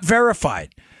not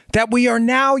verified, that we are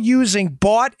now using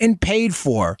bought and paid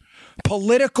for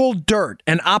political dirt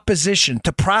and opposition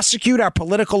to prosecute our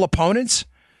political opponents.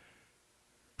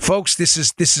 Folks, this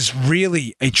is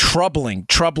really a troubling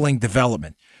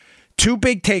development. Two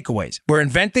big takeaways. We're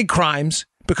inventing crimes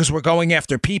because we're going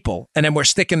after people, and then we're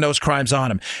sticking those crimes on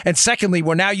them. And secondly,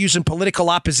 we're now using political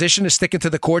opposition to stick into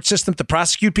the court system to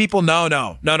prosecute people.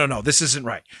 No. This isn't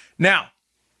right. Now,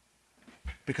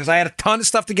 because I had a ton of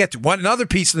stuff to get to. Another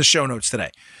piece in the show notes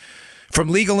today from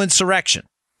Legal Insurrection.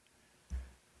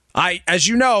 As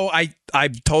you know, I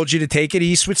told you to take it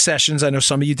east with Sessions. I know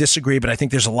some of you disagree, but I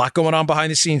think there's a lot going on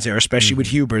behind the scenes there, especially with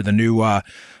Huber, the new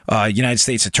United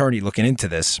States attorney looking into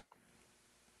this,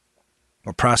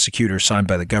 or prosecutor signed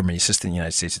by the government, assistant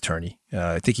United States attorney.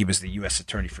 I think he was the U.S.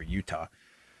 attorney for Utah.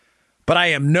 But I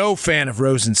am no fan of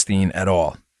Rosenstein at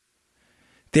all.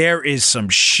 There is some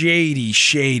shady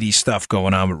stuff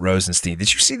going on with Rosenstein.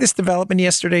 Did you see this development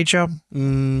yesterday, Joe?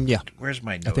 Yeah. Where's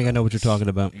my note? I think I know what you're talking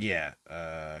about. Yeah.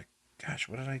 Gosh,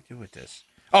 what did I do with this?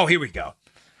 Oh, here we go.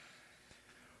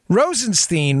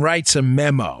 Rosenstein writes a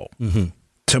memo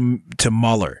to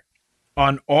Mueller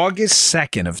on August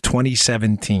 2nd of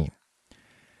 2017,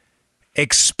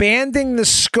 expanding the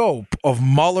scope of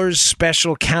Mueller's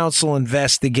special counsel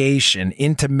investigation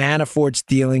into Manafort's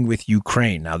dealing with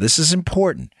Ukraine. Now, this is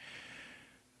important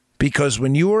because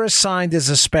when you are assigned as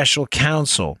a special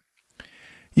counsel,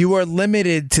 you are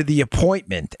limited to the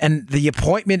appointment, and the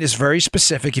appointment is very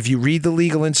specific. If you read the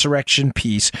Legal Insurrection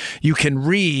piece, you can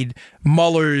read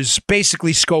Mueller's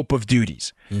basically scope of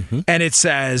duties. And it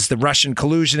says the Russian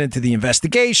collusion into the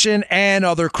investigation and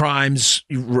other crimes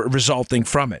resulting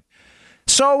from it.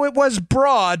 So it was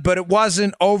broad, but it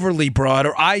wasn't overly broad,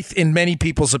 or in many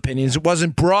people's opinions, it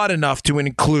wasn't broad enough to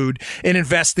include an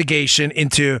investigation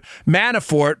into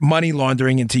Manafort money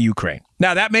laundering into Ukraine.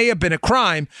 Now, that may have been a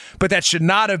crime, but that should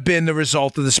not have been the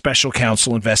result of the special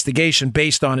counsel investigation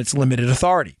based on its limited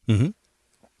authority.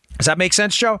 Does that make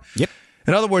sense, Joe? Yep.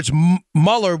 In other words,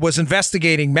 Mueller was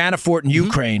investigating Manafort in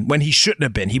Ukraine when he shouldn't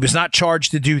have been. He was not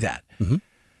charged to do that.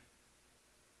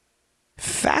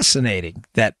 Fascinating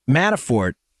that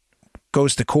Manafort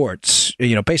goes to court,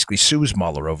 basically sues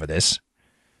Mueller over this.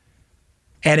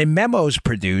 And in memos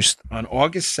produced on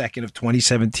August 2nd of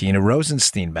 2017, a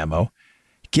Rosenstein memo,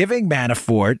 giving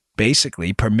Manafort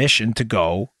basically permission to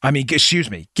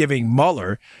giving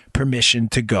Mueller permission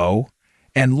to go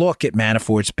and look at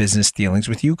Manafort's business dealings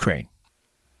with Ukraine.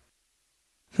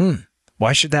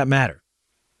 Why should that matter?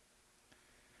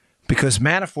 Because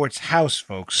Manafort's house,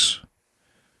 folks,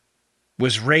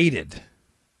 was raided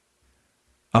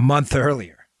a month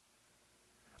earlier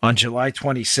on July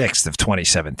 26th of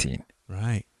 2017.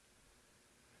 Right.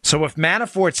 So if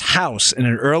Manafort's house in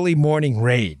an early morning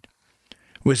raid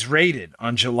was raided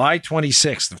on July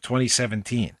 26th of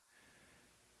 2017,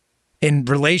 in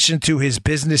relation to his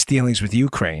business dealings with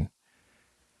Ukraine.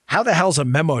 How the hell's a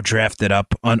memo drafted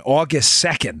up on August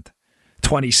 2nd,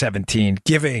 2017,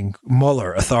 giving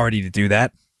Mueller authority to do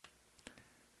that?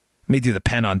 Let me do the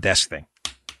pen on desk thing.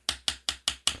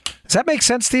 Does that make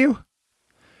sense to you?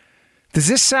 Does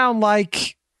this sound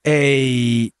like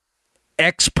a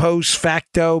ex post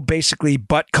facto, basically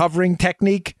butt covering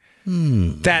technique?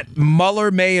 That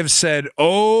Mueller may have said,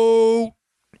 oh,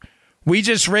 we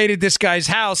just raided this guy's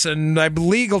house and my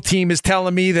legal team is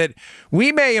telling me that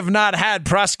we may have not had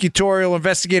prosecutorial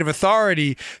investigative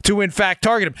authority to, in fact,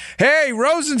 target him. Hey,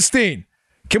 Rosenstein,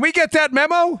 can we get that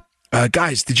memo?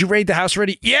 Guys, did you raid the house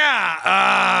already?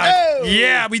 Yeah.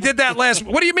 Yeah, we did that last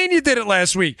week. What do you mean you did it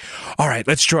last week? All right,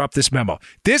 let's draw up this memo.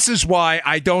 This is why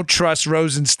I don't trust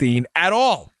Rosenstein at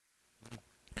all.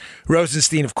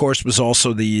 Rosenstein, of course, was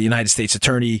also the United States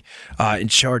attorney in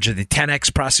charge of the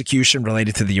 10X prosecution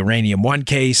related to the Uranium One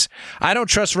case. I don't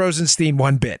trust Rosenstein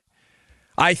one bit.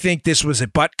 I think this was a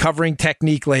butt-covering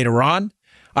technique later on.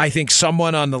 I think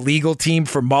someone on the legal team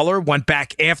for Mueller went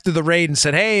back after the raid and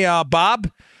said, hey, Bob,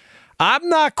 I'm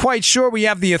not quite sure we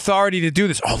have the authority to do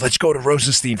this. Oh, let's go to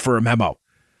Rosenstein for a memo.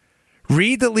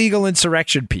 Read the legal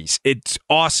insurrection piece. It's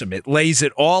awesome. It lays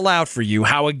it all out for you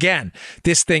how, again,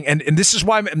 this thing, and this is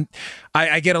why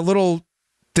I get a little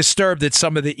disturbed at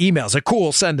some of the emails. Like,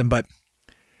 cool, send them, but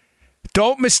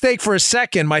don't mistake for a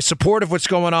second my support of what's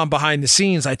going on behind the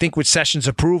scenes, I think, with Sessions'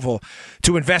 approval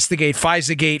to investigate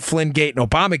FISA-gate, Flynn-gate, and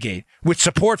Obama-gate with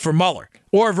support for Mueller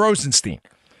or Rosenstein.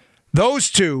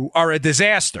 Those two are a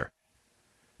disaster.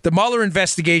 The Mueller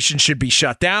investigation should be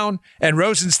shut down, and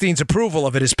Rosenstein's approval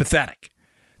of it is pathetic.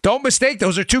 Don't mistake,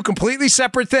 those are two completely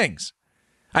separate things.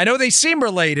 I know they seem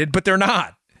related, but they're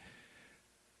not.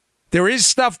 There is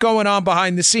stuff going on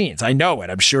behind the scenes. I know it.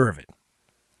 I'm sure of it.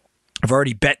 I've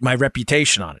already bet my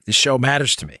reputation on it. This show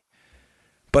matters to me.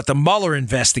 But the Mueller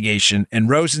investigation and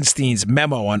Rosenstein's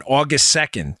memo on August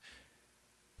 2nd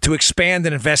to expand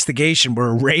an investigation where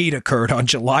a raid occurred on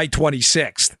July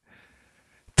 26th,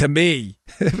 to me,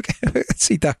 let's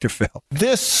see Dr. Phil.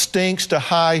 This stinks to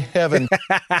high heaven.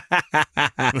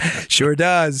 Sure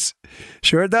does.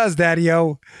 Sure does,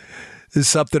 Daddy-O. There's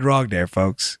something wrong there,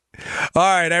 folks. All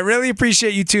right. I really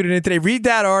appreciate you tuning in today. Read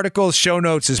that article. Show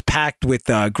notes is packed with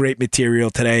great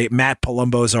material today. Matt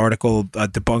Palumbo's article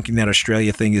debunking that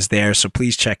Australia thing is there. So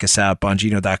please check us out,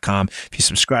 Bongino.com. If you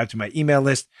subscribe to my email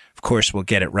list, of course, we'll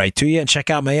get it right to you. And check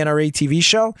out my NRA TV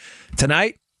show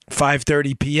tonight.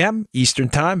 5:30 p.m. Eastern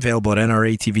Time, available at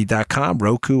NRATV.com,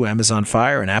 Roku, Amazon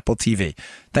Fire, and Apple TV.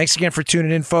 Thanks again for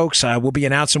tuning in, folks. We'll be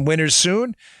announcing winners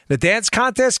soon. The dance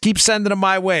contest, keep sending them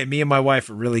my way. Me and my wife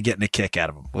are really getting a kick out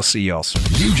of them. We'll see you all soon.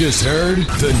 You just heard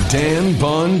The Dan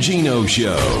Bongino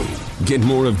Show. Get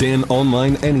more of Dan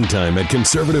online anytime at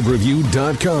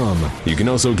conservativereview.com. You can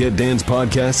also get Dan's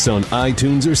podcasts on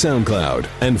iTunes or SoundCloud.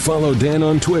 And follow Dan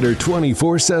on Twitter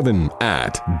 24/7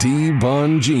 at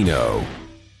DBongino.